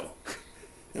 shomeisho.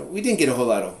 We didn't get a whole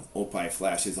lot of opai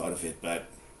flashes out of it, but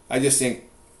I just think,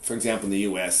 for example, in the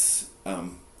U.S.,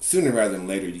 sooner rather than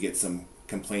later, you get some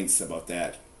complaints about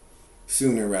that.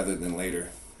 Sooner rather than later.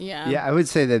 Yeah. Yeah, I would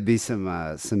say there'd be some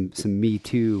Me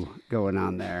Too going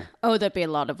on there. Oh, there'd be a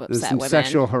lot of There's upset some women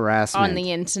sexual harassment on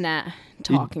the internet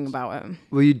talking about it.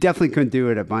 Well, you definitely couldn't do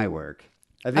it at my work.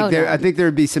 I think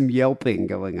there'd be some yelping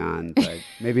going on, but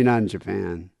maybe not in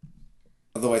Japan.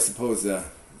 Although I suppose the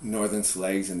northern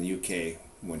slags in the UK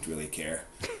wouldn't really care.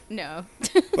 No.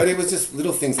 But it was just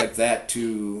little things like that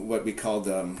to what we called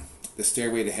the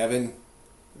Stairway to Heaven,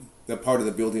 the part of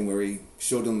the building where we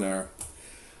showed them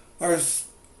our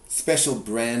special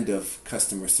brand of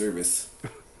customer service.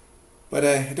 But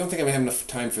I don't think I'm going to have enough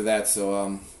time for that,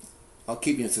 so I'll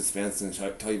keep you in suspense and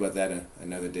tell you about that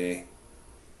another day.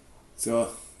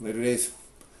 So, later days.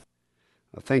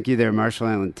 Well, thank you there, Marshall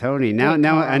Allen Tony. Now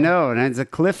I know, and it's a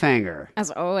cliffhanger.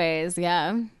 As always,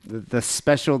 yeah. The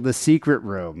secret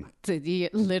room.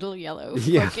 The little yellow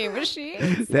Yeah. fucking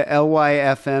machine. The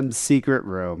LYFM secret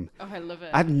room. Oh, I love it.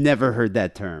 I've never heard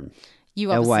that term.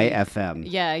 You obviously, LYFM.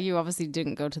 Yeah, you obviously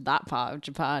didn't go to that part of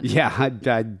Japan. Yeah, I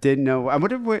didn't know. I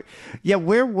wonder where. Yeah,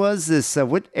 where was this?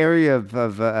 What area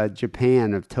of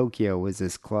Japan, of Tokyo, was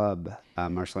this club,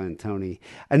 Marshall and Tony?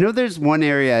 I know there's one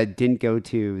area I didn't go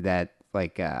to that, I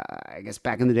guess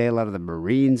back in the day, a lot of the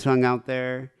Marines hung out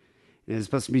there. And it was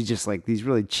supposed to be just like these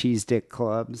really cheese dick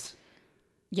clubs.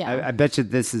 Yeah. I bet you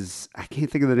this is. I can't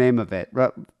think of the name of it.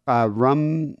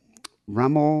 Rummel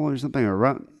or something,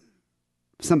 or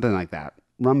something like that.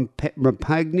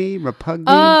 Repugny?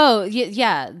 Oh,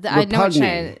 yeah. I know which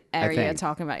Repugny, area you're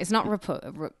talking about. It's not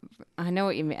I know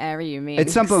what area you mean.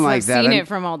 It's something like I've that. seen it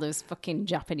from all those fucking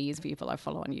Japanese people I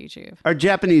follow on YouTube. Our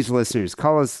Japanese listeners,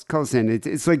 call us in.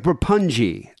 It's like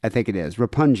Roppongi, I think it is.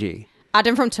 Roppongi.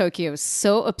 Adam from Tokyo is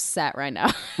so upset right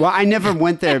now. Well, I never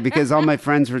went there because all my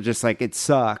friends were just like, it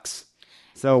sucks.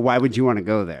 So why would you want to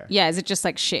go there? Yeah, is it just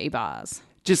like shitty bars?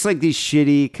 Just like these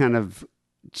shitty kind of...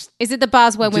 Is it the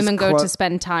bars where Just women go to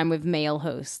spend time with male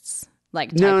hosts?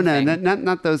 No,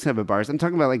 not those type of bars. I'm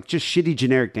talking about like just shitty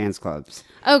generic dance clubs.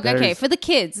 Oh, okay, for the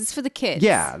kids. It's for the kids.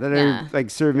 Yeah, that are like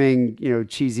serving,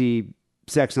 cheesy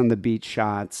sex on the beach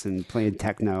shots and playing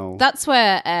techno. That's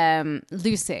where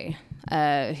Lucy,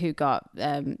 who got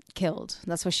killed,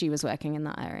 that's where she was working in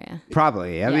that area.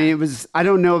 Probably. I mean, it was, I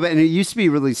don't know, and it used to be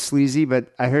really sleazy,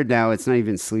 but I heard now it's not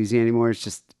even sleazy anymore. It's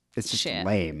just Shit.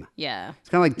 lame. Yeah. It's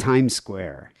kind of like Times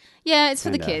Square. Yeah, it's for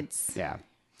the kids. Yeah.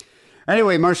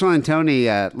 Anyway, Marshall and Tony,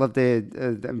 love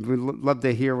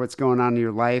to hear what's going on in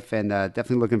your life, and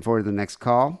definitely looking forward to the next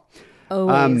call.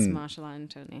 Always Marshall and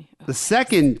Tony. Oh. The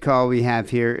second call we have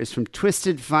here is from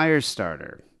Twisted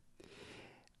Firestarter.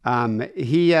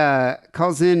 He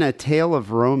calls in a tale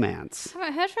of romance. I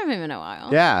haven't heard from him in a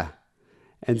while. Yeah.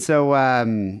 And so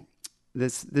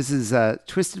This is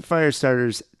Twisted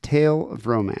Firestarter's Tale of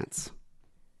Romance.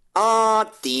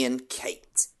 Dean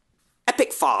Kate.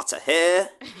 Epic farter here.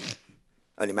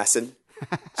 Only messing.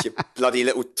 It's your bloody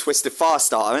little Twisted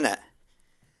Firestarter, isn't it?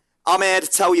 I'm here to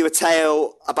tell you a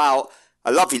tale about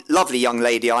a lovely, lovely young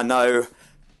lady I know,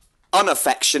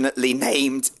 unaffectionately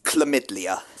named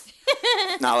Chlamydlia.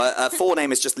 Now, her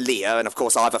forename is just Leah, and of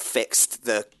course I've affixed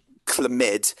the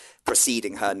chlamyd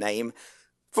preceding her name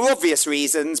for obvious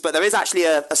reasons, but there is actually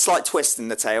a slight twist in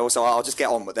the tale, so I'll just get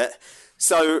on with it.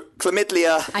 So,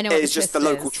 Chlamydlia is just the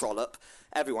local trollop.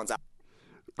 Everyone's out.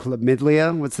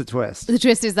 Chlamydlia? What's the twist? The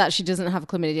twist is that she doesn't have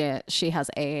chlamydia, she has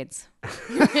AIDS.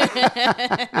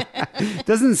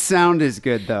 Doesn't sound as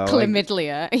good, though.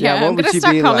 Chlamydlia. Like, Yeah, I'm going to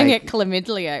start calling like? it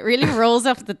chlamydlia. It really rolls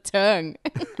off the tongue.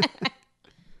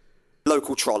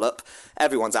 Local trollop.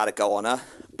 Everyone's had a go on her.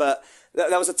 But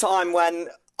there was a time when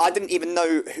I didn't even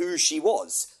know who she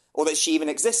was or that she even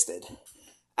existed.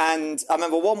 And I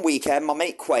remember one weekend, my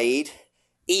mate Quaid,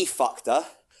 he fucked her.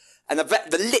 And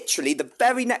literally the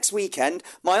very next weekend,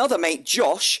 my other mate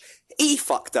Josh, he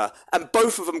fucked her. And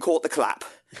both of them caught the clap.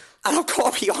 And I've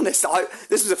got to be honest,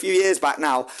 this was a few years back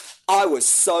now, I was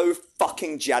so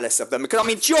fucking jealous of them. Because, I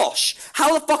mean, Josh,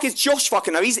 how the fuck is Josh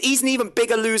fucking her? He's an even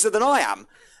bigger loser than I am.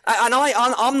 And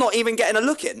I'm not even getting a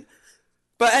look in.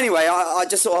 But anyway, I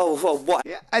just thought, oh, well, what?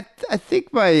 Yeah, I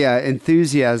think my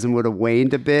enthusiasm would have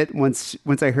waned a bit once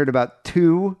I heard about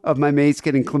two of my mates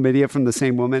getting chlamydia from the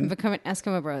same woman. Becoming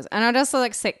Eskimo Bros. And I'd also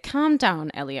like to say, calm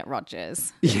down, Elliot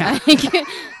Rodgers. Yeah.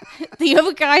 The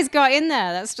other guys got in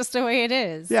there. That's just the way it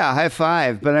is. Yeah, high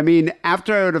five. But I mean,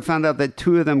 after I would have found out that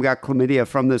two of them got chlamydia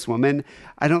from this woman,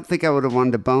 I don't think I would have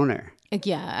wanted to bone her.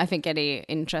 Yeah, I think any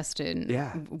interested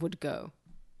would go.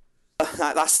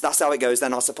 That's how it goes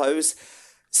then, I suppose.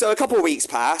 So a couple of weeks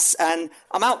pass, and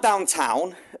I'm out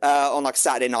downtown on like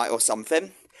Saturday night or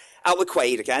something, out with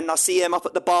Quaid again. I see him up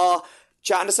at the bar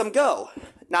chatting to some girl.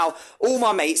 Now, all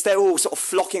my mates, they're all sort of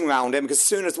flocking around him because as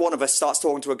soon as one of us starts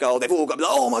talking to a girl, they've all got to be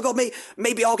like, oh my God,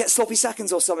 maybe I'll get sloppy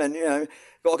seconds or something, you know.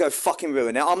 Got to go fucking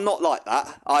ruin it. I'm not like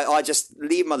that. I just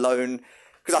leave them alone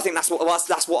because I think that's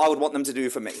what I would want them to do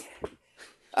for me.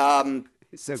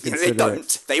 So they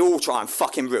don't. They all try and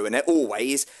fucking ruin it,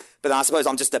 always. But I suppose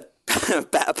I'm just a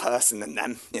better person than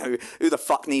them. You know, who the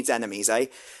fuck needs enemies, eh?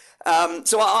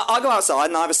 So I go outside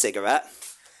and I have a cigarette.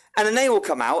 And then they all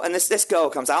come out, and this girl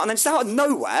comes out, and then just out of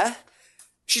nowhere,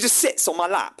 she just sits on my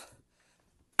lap.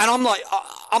 And I'm like...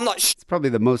 It's probably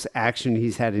the most action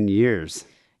he's had in years.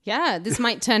 Yeah, this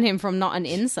might turn him from not an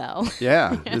incel.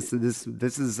 Yeah,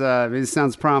 this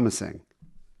sounds promising.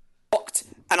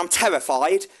 And I'm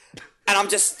terrified. And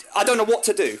I don't know what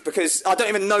to do because I don't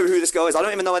even know who this girl is. I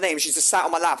don't even know her name. She's just sat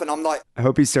on my lap and I'm like... I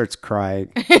hope he starts crying.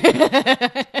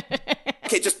 Okay,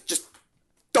 just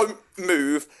don't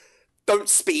move. Don't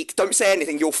speak. Don't say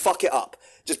anything. You'll fuck it up.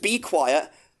 Just be quiet.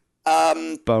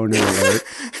 Boner alert.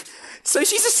 So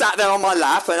she's just sat there on my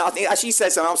lap and I think as she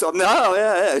says something, I'm sort of, no,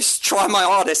 yeah, just trying my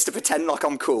hardest to pretend like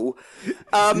I'm cool. You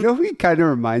know who he kind of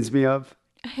reminds me of?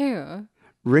 Who?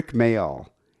 Rick Mayall.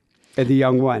 And the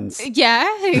young ones. Yeah.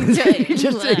 He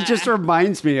just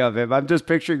reminds me of him. I'm just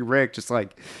picturing Rick just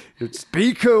like, just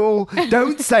be cool.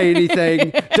 Don't say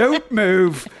anything. Don't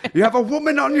move. You have a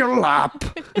woman on your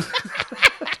lap.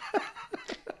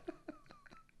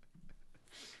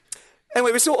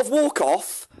 Anyway, we sort of walk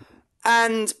off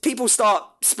and people start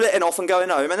splitting off and going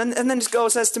home. And then this girl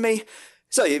says to me,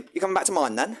 so you coming back to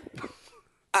mine then?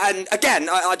 And again,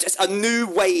 I just a new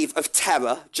wave of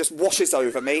terror just washes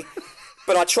over me.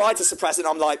 But I tried to suppress it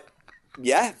and I'm like,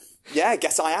 yeah,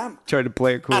 guess I am. Tried to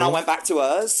play it cool. And I went back to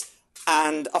hers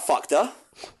and I fucked her.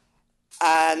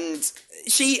 And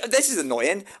this is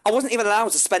annoying, I wasn't even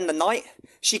allowed to spend the night.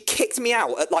 She kicked me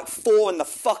out at like 4 in the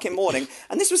fucking morning.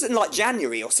 And this was in like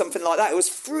January or something like that. It was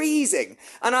freezing.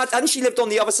 And she lived on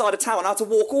the other side of town. I had to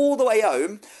walk all the way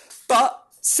home. But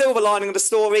silver lining of the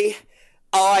story,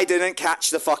 I didn't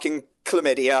catch the fucking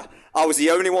chlamydia. I was the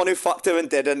only one who fucked her and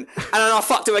didn't. And then I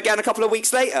fucked her again a couple of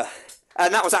weeks later.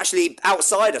 And that was actually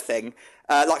outside a thing,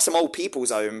 like some old people's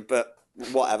home, but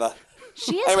whatever.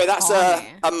 Anyway, that's a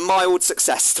mild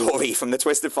success story from the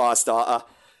Twisted Firestarter.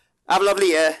 Have a lovely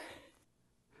year.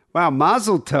 Wow,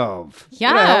 Mazel Tov.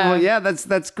 Yeah. Well, yeah,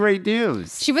 that's great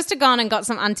news. She must have gone and got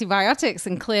some antibiotics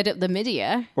and cleared up the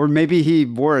chlamydia. Or maybe he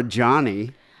wore a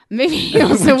Johnny. Maybe he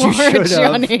also wore a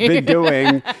Johnny. Have been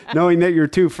doing, knowing that your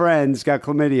two friends got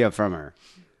chlamydia from her.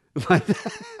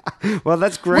 Well,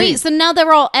 that's great. Wait, so now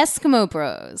they're all Eskimo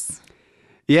Bros.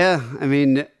 Yeah, I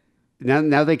mean,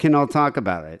 Now they can all talk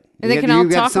about it. They can all you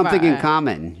got talk something about in it.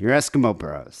 common. You're Eskimo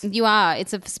bros. You are.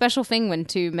 It's a special thing when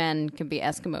two men can be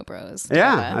Eskimo bros.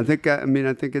 Yeah, together.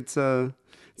 I think it's a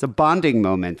bonding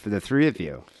moment for the three of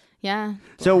you. Yeah.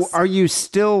 So are you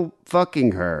still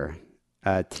fucking her,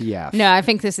 TF? No, I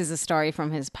think this is a story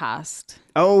from his past.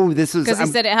 Oh, this is Because he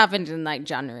said it happened in like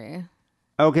January.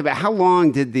 okay. But how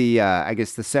long did the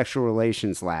the sexual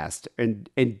relations last? And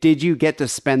did you get to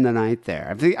spend the night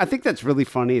there? I think that's really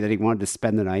funny that he wanted to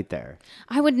spend the night there.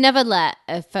 I would never let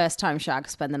a first-time shag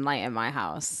spend the night in my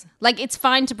house. Like, it's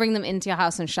fine to bring them into your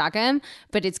house and shag them,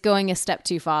 but it's going a step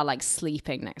too far, like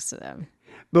sleeping next to them.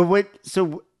 But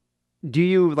so do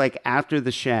you like after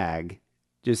the shag?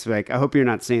 Just like, I hope you're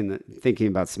not thinking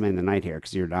about spending the night here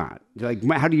because you're not. Like,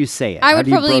 how do you say it? How do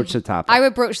you broach the topic? I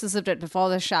would broach the subject before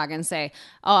the shag and say,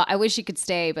 "Oh, I wish you could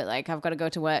stay, but like I've got to go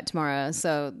to work tomorrow,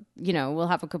 so we'll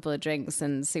have a couple of drinks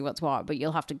and see what's what, but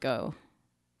you'll have to go."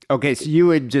 Okay, so you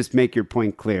would just make your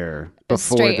point clear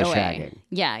before Straight the away. shagging.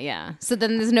 Yeah. So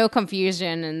then there's no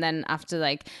confusion, and then after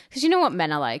because you know what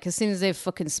men are like. As soon as they've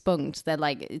fucking spunked, they're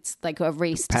like it's like a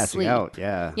race to Passing sleep. out,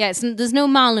 yeah. Yeah, there's no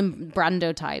Marlon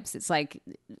Brando types. It's like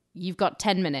you've got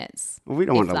 10 minutes. Well, we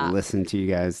don't if want to that. listen to you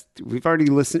guys. We've already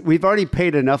listened. We've already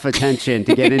paid enough attention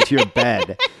to get into your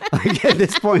bed. Like at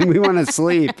this point, we want to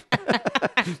sleep.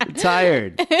 We're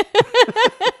tired.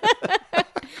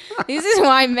 This is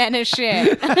why men are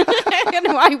shit. And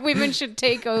why women should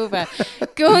take over.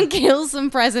 Go and kill some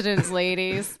presidents,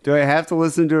 ladies. Do I have to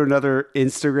listen to another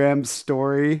Instagram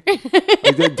story?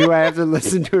 Like, do I have to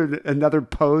listen to another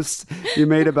post you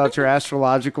made about your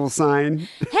astrological sign?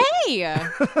 Hey,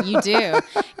 you do.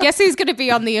 Guess who's going to be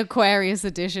on the Aquarius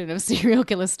edition of Serial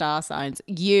Killer Star Signs?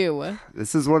 You.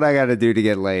 This is what I got to do to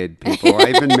get laid, people. I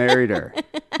even married her.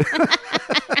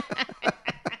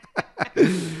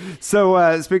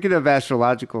 So, speaking of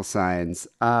astrological signs,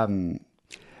 Twisted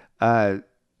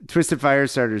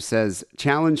Firestarter says,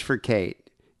 challenge for Kate.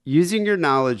 Using your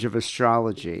knowledge of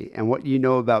astrology and what you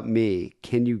know about me,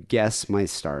 can you guess my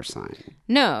star sign?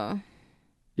 No.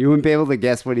 You wouldn't be able to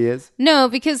guess what he is? No,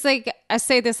 because like I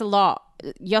say this a lot.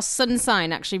 Your sun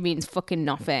sign actually means fucking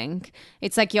nothing.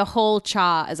 It's like your whole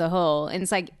chart as a whole. And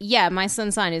it's like, yeah, my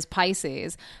sun sign is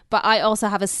Pisces, but I also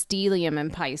have a stellium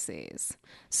in Pisces.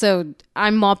 So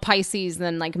I'm more Pisces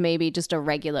than like maybe just a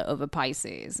regular other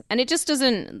Pisces. And it just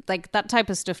doesn't, like that type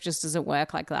of stuff just doesn't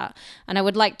work like that. And I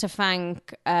would like to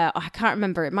thank, I can't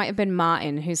remember, it might have been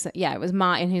Martin who said, yeah, it was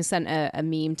Martin who sent a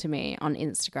meme to me on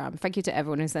Instagram. Thank you to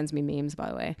everyone who sends me memes, by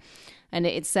the way. And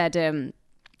it said,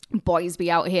 boys be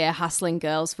out here hassling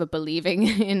girls for believing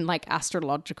in like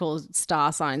astrological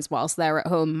star signs whilst they're at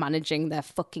home managing their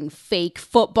fucking fake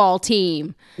football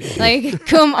team. Like,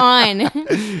 come on.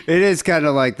 It is kind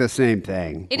of like the same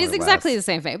thing. It is exactly the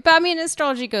same thing. But I mean,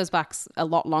 astrology goes back a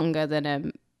lot longer than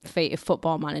a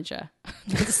football manager.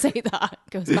 To say that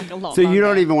goes back a lot So longer. you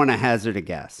don't even want to hazard a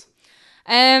guess.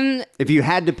 Um, If you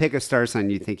had to pick a star sign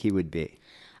you think he would be.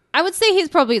 I would say he's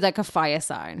probably like a fire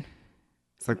sign.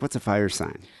 It's like, what's a fire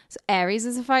sign? So Aries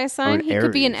is a fire sign. an He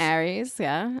could be an Aries,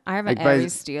 yeah. I have an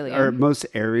Aries stellium. Are most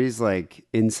Aries like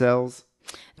incels?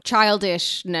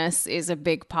 Childishness is a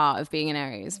big part of being an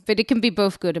Aries, but it can be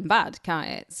both good and bad, can't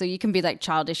it? So you can be like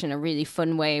childish in a really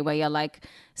fun way where you're like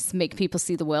make people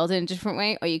see the world in a different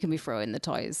way, or you can be throwing the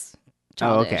toys.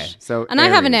 Childish. Oh, okay. So and I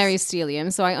have an Aries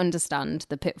stellium, so I understand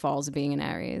the pitfalls of being an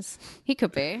Aries. He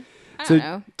could be. I don't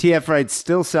know. TF writes,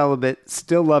 still celibate,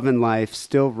 still loving life,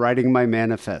 still writing my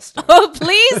manifesto. Oh,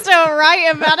 please don't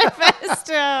write a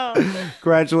manifesto.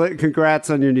 Congrats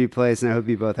on your new place, and I hope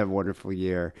you both have a wonderful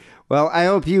year. Well, I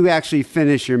hope you actually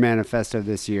finish your manifesto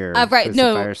this year. Right,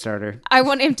 no. Firestarter. I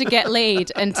want him to get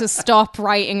laid and to stop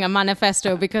writing a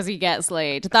manifesto because he gets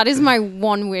laid. That is my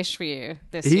one wish for you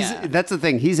this year. That's the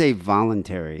thing. He's a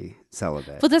voluntary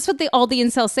celibate. Well, that's what all the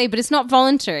incels say, but it's not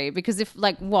voluntary because if,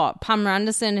 like, Pam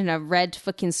Anderson in a red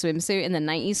fucking swimsuit in the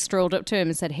 90s strolled up to him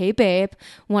and said, "Hey, babe,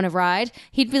 want to ride?"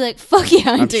 He'd be like, "Fuck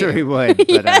yeah, I do." I'm sure he would. But,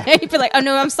 yeah, he'd be like, "Oh,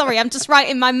 no, I'm sorry. I'm just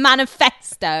writing my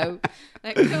manifesto."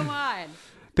 Like, come on.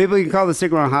 People, you can call the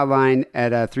Sick and Wrong hotline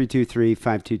at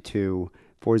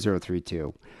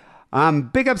 323-522-4032.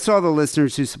 Big ups to all the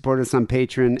listeners who support us on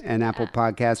Patreon and Apple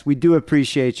Podcasts. We do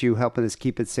appreciate you helping us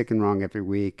keep it sick and wrong every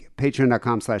week.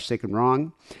 Patreon.com/sick and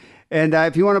wrong. And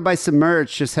if you want to buy some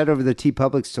merch, just head over to the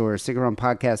TeePublic store,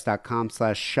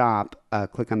 sickandwrongpodcast.com/shop.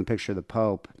 Click on the picture of the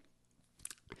Pope.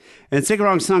 And Sick and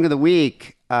Wrong Song of the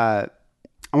Week, I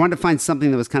wanted to find something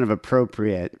that was kind of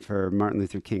appropriate for Martin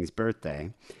Luther King's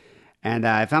birthday. And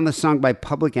I found the song by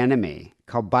Public Enemy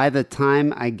called By the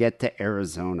Time I Get to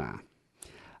Arizona.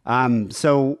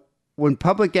 So when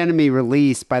Public Enemy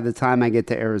released By the Time I Get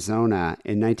to Arizona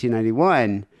in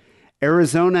 1991,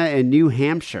 Arizona and New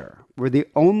Hampshire were the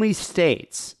only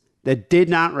states that did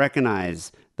not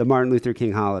recognize the Martin Luther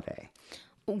King holiday.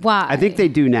 Why? I think they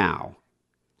do now.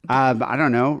 I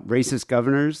don't know, racist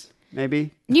governors,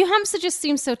 maybe? New Hampshire just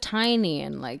seems so tiny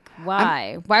and like,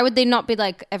 why? Why would they not be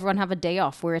like, everyone have a day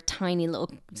off? We're a tiny little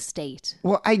state.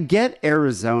 Well, I get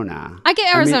Arizona. I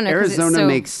get Arizona. I mean, 'cause Arizona it's so,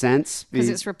 makes sense. because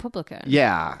it's Republican.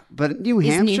 Yeah, but New Is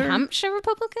Hampshire? New Hampshire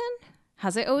Republican?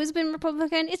 Has it always been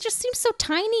Republican? It just seems so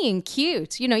tiny and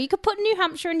cute. You know, you could put New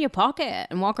Hampshire in your pocket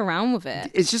and walk around with it.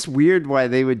 It's just weird why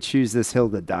they would choose this hill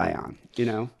to die on, you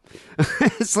know?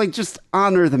 It's like, just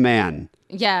honor the man.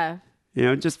 Yeah. You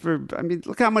know, just for, I mean,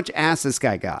 look how much ass this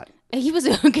guy got. He was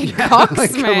a good coxman.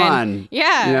 Like, come on.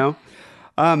 Yeah. You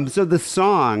know? So the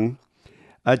song,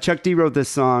 Chuck D wrote this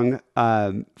song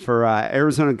for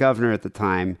Arizona governor at the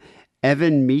time,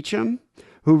 Evan Meacham,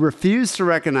 who refused to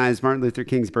recognize Martin Luther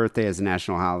King's birthday as a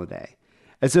national holiday.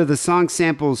 And so the song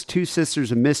samples Two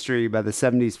Sisters of Mystery by the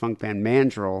 70s funk band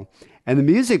Mandrill, and the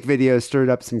music video stirred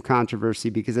up some controversy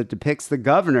because it depicts the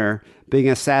governor being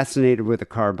assassinated with a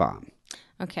car bomb.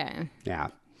 Okay. Yeah.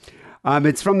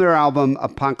 It's from their album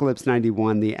Apocalypse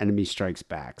 91, The Enemy Strikes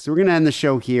Back. So we're going to end the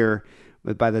show here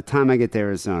with By the Time I Get to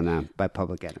Arizona by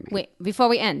Public Enemy. Wait, before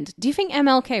we end, do you think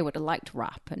MLK would have liked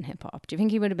rap and hip hop? Do you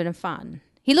think he would have been a fan?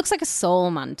 He looks like a soul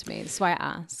man to me. That's why I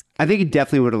ask. I think he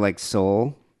definitely would have liked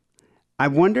soul. I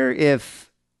wonder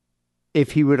if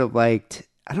he would have liked,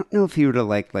 I don't know if he would have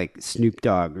liked like Snoop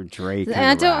Dogg or Drake. And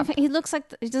I don't think he looks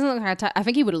like, he doesn't look like a type. I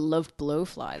think he would have loved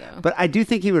Blowfly though. But I do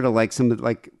think he would have liked some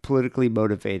like politically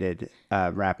motivated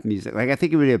rap music. Like I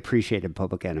think he would have appreciated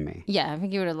Public Enemy. Yeah, I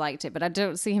think he would have liked it, but I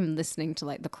don't see him listening to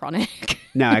like The Chronic.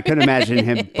 No, I could imagine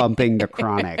him bumping The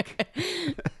Chronic.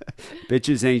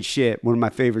 Bitches Ain't Shit, one of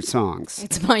my favorite songs.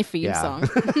 It's my theme song.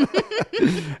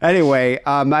 Anyway,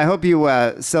 I hope you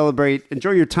celebrate,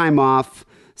 enjoy your time off,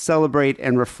 celebrate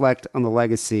and reflect on the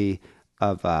legacy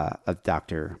of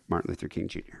Dr. Martin Luther King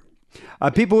Jr.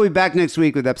 People will be back next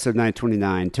week with episode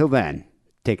 929. Till then,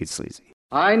 take it sleazy.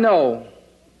 I know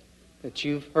that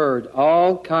you've heard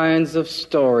all kinds of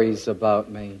stories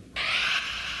about me.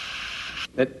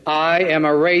 That I am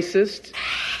a racist.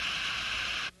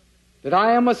 That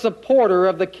I am a supporter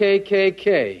of the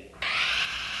KKK.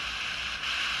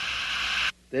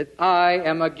 That I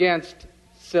am against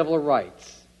civil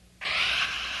rights.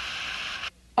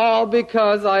 All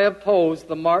because I oppose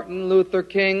the Martin Luther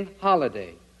King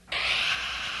holiday.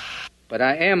 But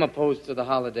I am opposed to the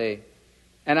holiday,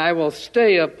 and I will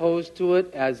stay opposed to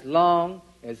it as long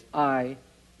as I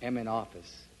am in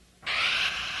office.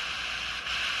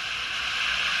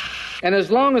 And as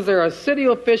long as there are city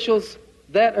officials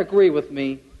that agree with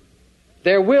me,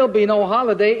 there will be no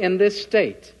holiday in this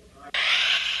state.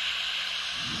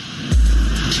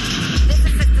 This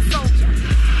is Sister Soldier.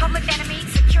 Public Enemy,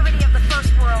 security of the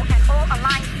First World, and all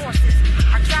aligned forces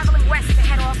are traveling west to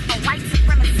head off a white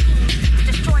supremacist scheme to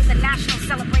destroy the national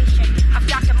celebration of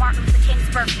Dr. Martin Luther King's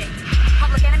birthday.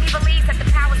 Public Enemy believes that the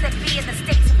powers that be in the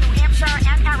states of New Hampshire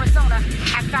and Arizona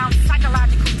have found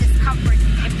psychological discomfort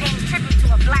in paying tribute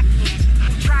to a black man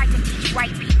who tried to teach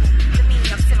white people the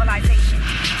meaning of civilization.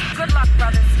 Good luck,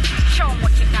 brothers. Show them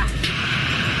what you got.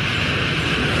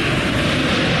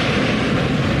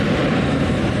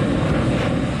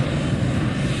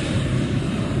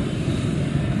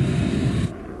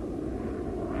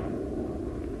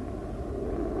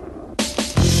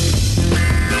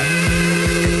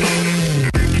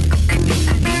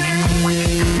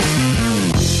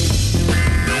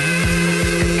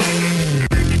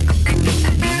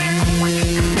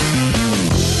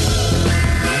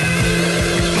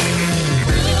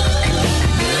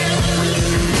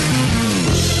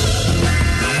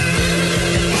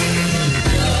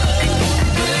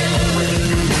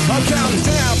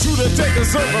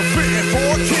 Over fitting for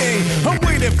a king. I'm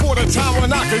waiting for the time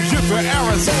when I can get to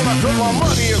Arizona, cause my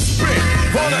money is spent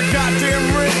on a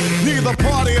goddamn rent. Neither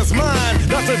party is mine,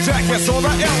 not the jackass or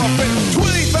the elephant.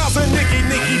 20,000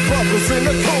 Nicky bumpers in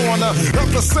the corner of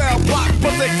the cell block,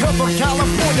 but they come from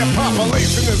California.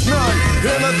 Population is none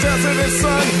in the desert and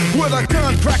sun, with a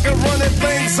gun cracker running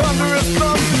things under his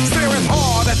thumb, staring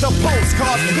hard at the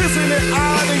postcards. Isn't it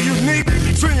odd and unique?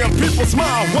 Seeing people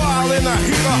smile while in the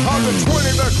heat of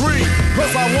 120 degrees.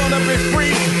 Cause I wanna be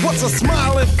free. What's a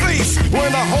smiling face when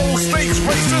the whole state's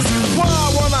racist? Why I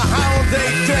want a holiday,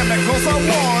 damn it, cause I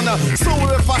wanna. So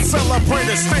if I celebrate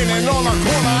it standing on a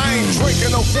corner, I ain't drinking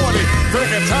no 40,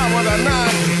 drinking time with a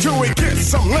 9 till we get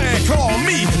some land, call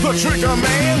me the trigger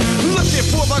man. Looking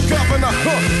for the governor,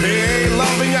 he ain't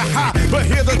loving you high, but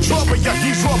hear the trouble,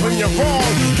 he's rubbing you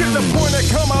wrong. Get the point and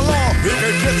come along, he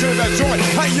can get to the joint.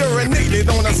 I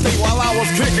urinated on the stage while I was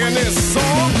kicking this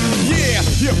song. Yeah,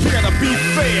 you better be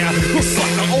fair, the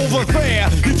sucker over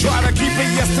there, he tried to keep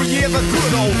it yesteryear, the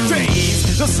good old days,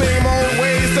 the same old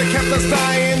ways that kept us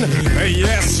dying.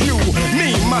 Yes, you,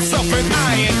 me, myself, and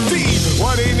I, indeed.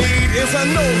 What he need is a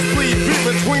nosebleed, be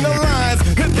between the lines,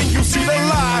 and then you see the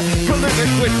lie,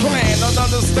 politically planned, and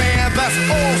understand that's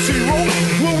all she wrote.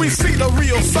 When we see the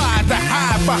real side, the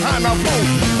hide behind a vote,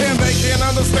 and they can't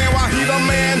understand why he the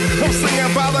man. I'm singing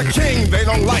about the king, they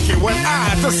don't like it when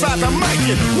I decide to make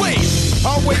it. Wait,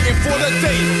 I'm waiting for the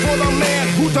day, for the man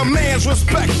who demands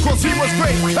respect, cause he was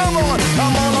great. Come on,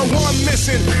 I'm on a one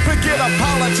mission, to get a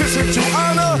politician to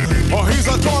honor, or he's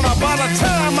a goner by the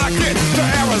time I get to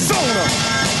Arizona.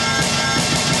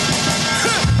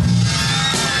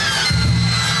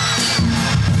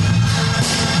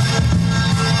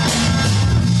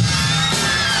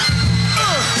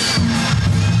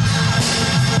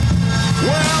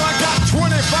 Well, I got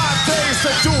 25 days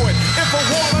to do it. If I'm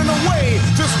walling away,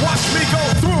 just watch me go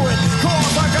through it.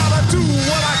 Cause I gotta do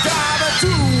what I gotta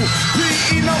do.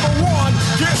 PE number one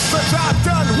gets the job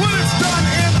done when it's done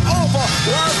and over.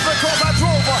 Well, it's because I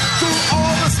drove her through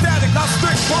all the static. Now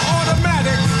stick for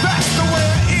automatic. That's the way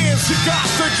it is. You got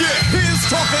to get his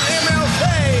talking MLK.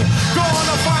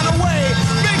 Gonna find a way.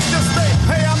 Make this thing.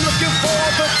 Hey, I'm looking for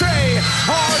the day.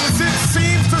 Hard as it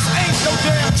seems, this ain't no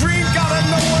damn dream. Gotta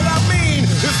know what I mean.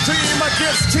 It's team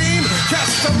against team,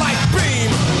 catch the light beam.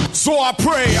 So I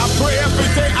pray every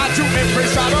day. I do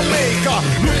embrace out of Jamaica.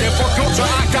 Looking for culture,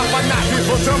 I got my knife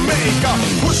for Jamaica.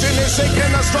 Pushing and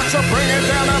shaking the structure, bringing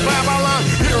down the Babylon.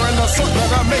 Here in the circle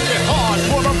to make it hard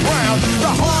for the brown.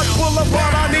 The heart full of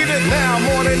blood, I need it now,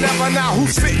 more than ever now.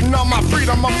 Who's sitting on my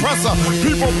freedom oppressor?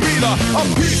 People beater, a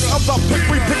piece of the pick.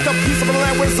 We picked a piece of the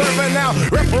land we're serving now.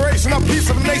 Reparation, a piece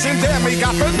of the nation, damn, we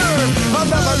got the nerve.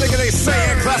 Another nigga they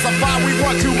saying classify, we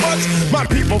want too much. My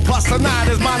people plus the nine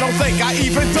is mine, don't think I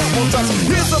even double touch.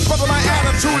 Here's the brother, my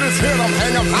attitude is hit, I'm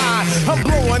hang up high. I'm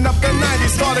blowing up the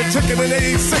 90s, started ticking in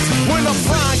 86. When the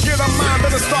fine get a mind,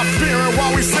 better start fearing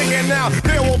while we singing now.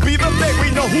 There will be the day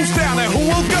we know who's down and who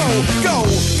will go, go,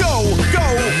 go, go,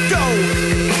 go.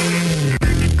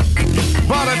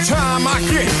 By the time I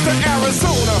get to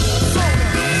Arizona,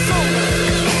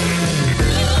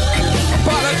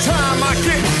 by the time I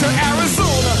get to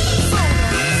Arizona,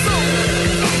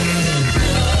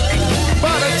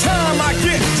 by the time I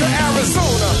get to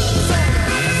Arizona.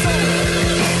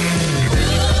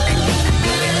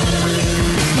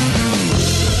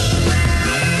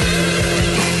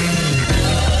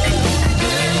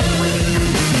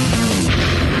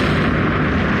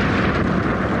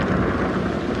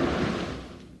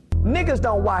 Niggas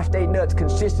don't wash they nuts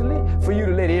consistently for you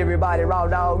to let everybody raw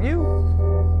dog you.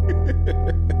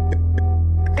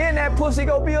 And that pussy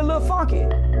gon' be a little funky,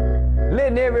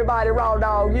 letting everybody raw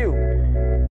dog you.